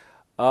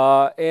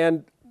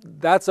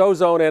that's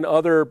ozone, and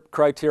other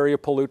criteria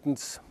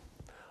pollutants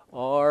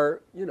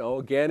are,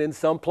 again, in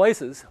some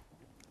places.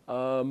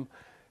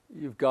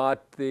 You've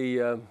got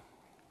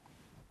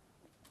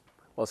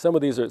Well, some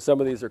of these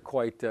are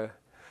quite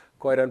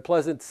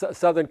unpleasant.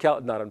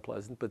 Not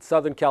unpleasant, but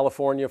Southern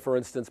California, for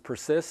instance,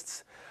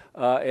 persists,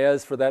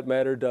 as for that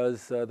matter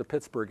does the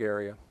Pittsburgh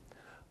area,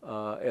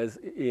 as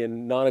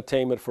in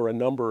non-attainment for a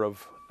number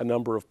of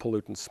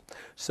pollutants.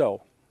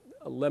 So,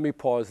 let me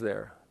pause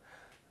there.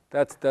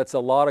 That's a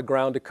lot of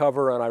ground to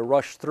cover, and I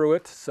rushed through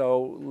it.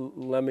 So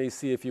let me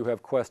see if you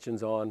have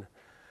questions on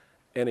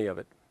any of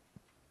it.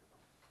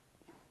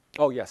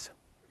 Oh yes.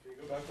 Can you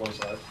go back one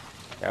slide?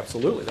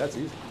 Absolutely, that's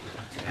easy.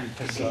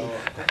 So,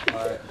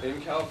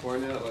 in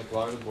California, like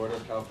along the border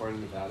of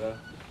California and Nevada,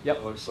 Yep.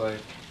 it looks like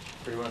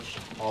pretty much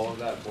all of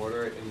that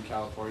border in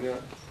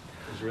California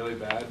is really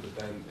bad, but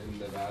then in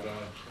Nevada,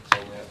 it's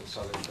only at the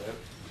southern tip.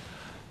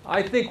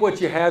 I think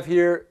what you have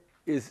here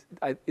is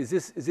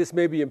this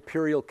maybe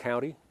Imperial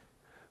County,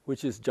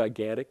 which is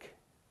gigantic.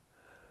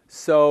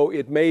 So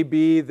it may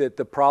be that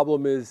the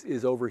problem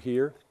is over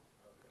here.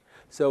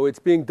 So it's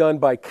being done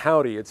by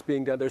county. It's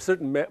being done. There's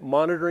certain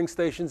monitoring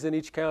stations in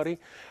each county,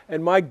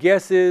 and my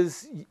guess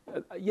is,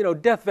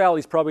 Death Valley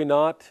is probably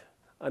not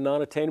a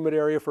non-attainment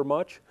area for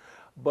much,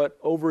 but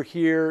over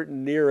here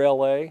near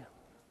LA,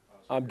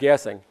 I'm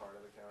guessing.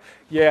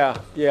 Yeah,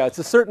 it's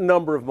a certain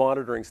number of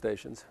monitoring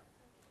stations,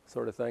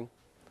 sort of thing.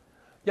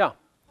 Yeah.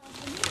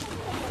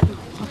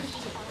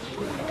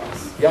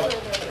 Yep.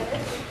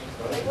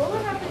 What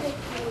would happen if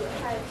you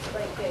had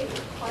like a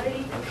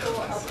quantity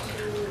control up to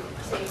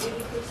say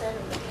 80%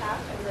 of the cap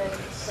and then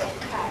like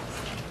tax?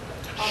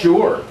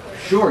 Sure.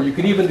 You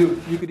could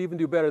even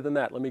do better than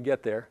that. Let me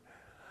get there.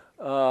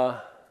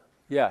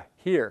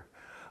 Here.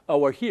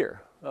 Or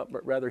here,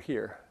 but rather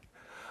here.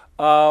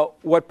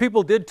 What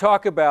people did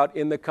talk about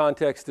in the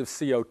context of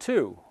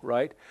CO2,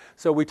 right?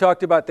 So we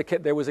talked about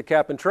there was a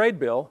cap and trade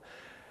bill,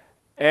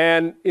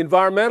 and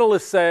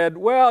environmentalists said,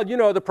 well,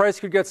 the price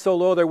could get so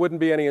low there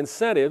wouldn't be any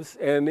incentives,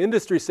 and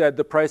industry said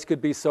the price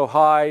could be so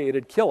high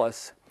it'd kill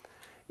us.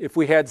 If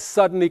we had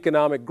sudden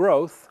economic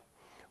growth,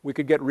 we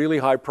could get really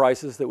high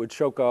prices that would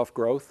choke off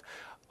growth.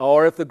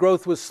 Or if the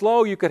growth was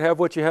slow, you could have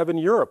what you have in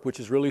Europe, which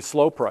is really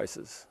slow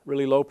prices,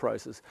 really low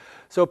prices.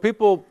 So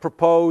people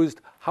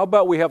proposed, how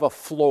about we have a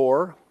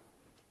floor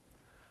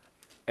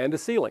and a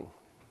ceiling?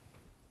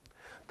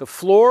 The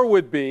floor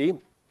would be,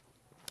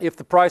 if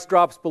the price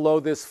drops below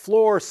this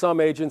floor, some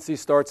agency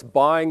starts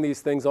buying these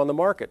things on the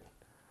market.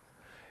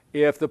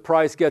 If the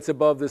price gets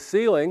above the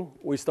ceiling,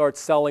 we start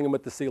selling them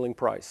at the ceiling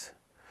price.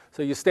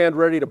 So you stand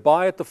ready to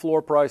buy at the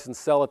floor price and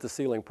sell at the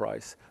ceiling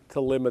price to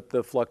limit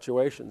the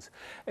fluctuations.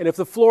 And if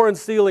the floor and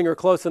ceiling are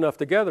close enough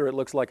together, it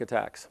looks like a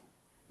tax.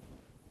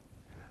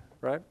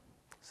 Right?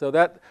 So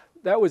that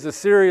was a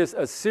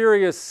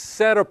serious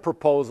set of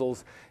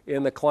proposals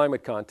in the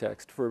climate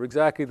context for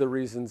exactly the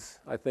reasons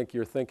I think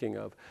you're thinking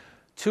of.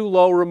 Too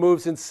low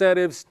removes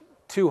incentives,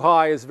 too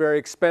high is very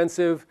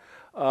expensive.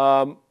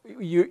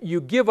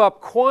 You give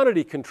up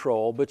quantity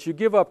control, but you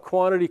give up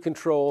quantity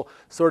control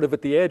sort of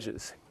at the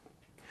edges.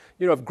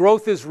 If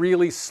growth is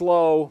really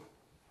slow,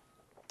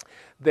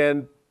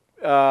 then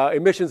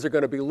emissions are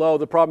going to be low.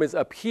 The problem is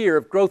up here,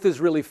 if growth is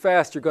really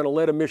fast, you're going to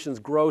let emissions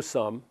grow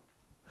some.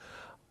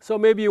 So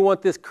maybe you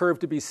want this curve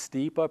to be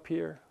steep up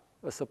here,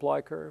 a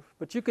supply curve.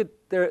 But you could,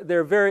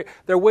 there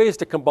are ways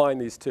to combine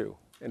these two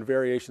and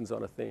variations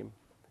on a theme.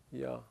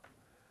 Yeah.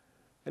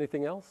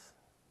 Anything else?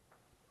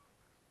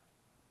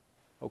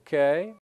 Okay.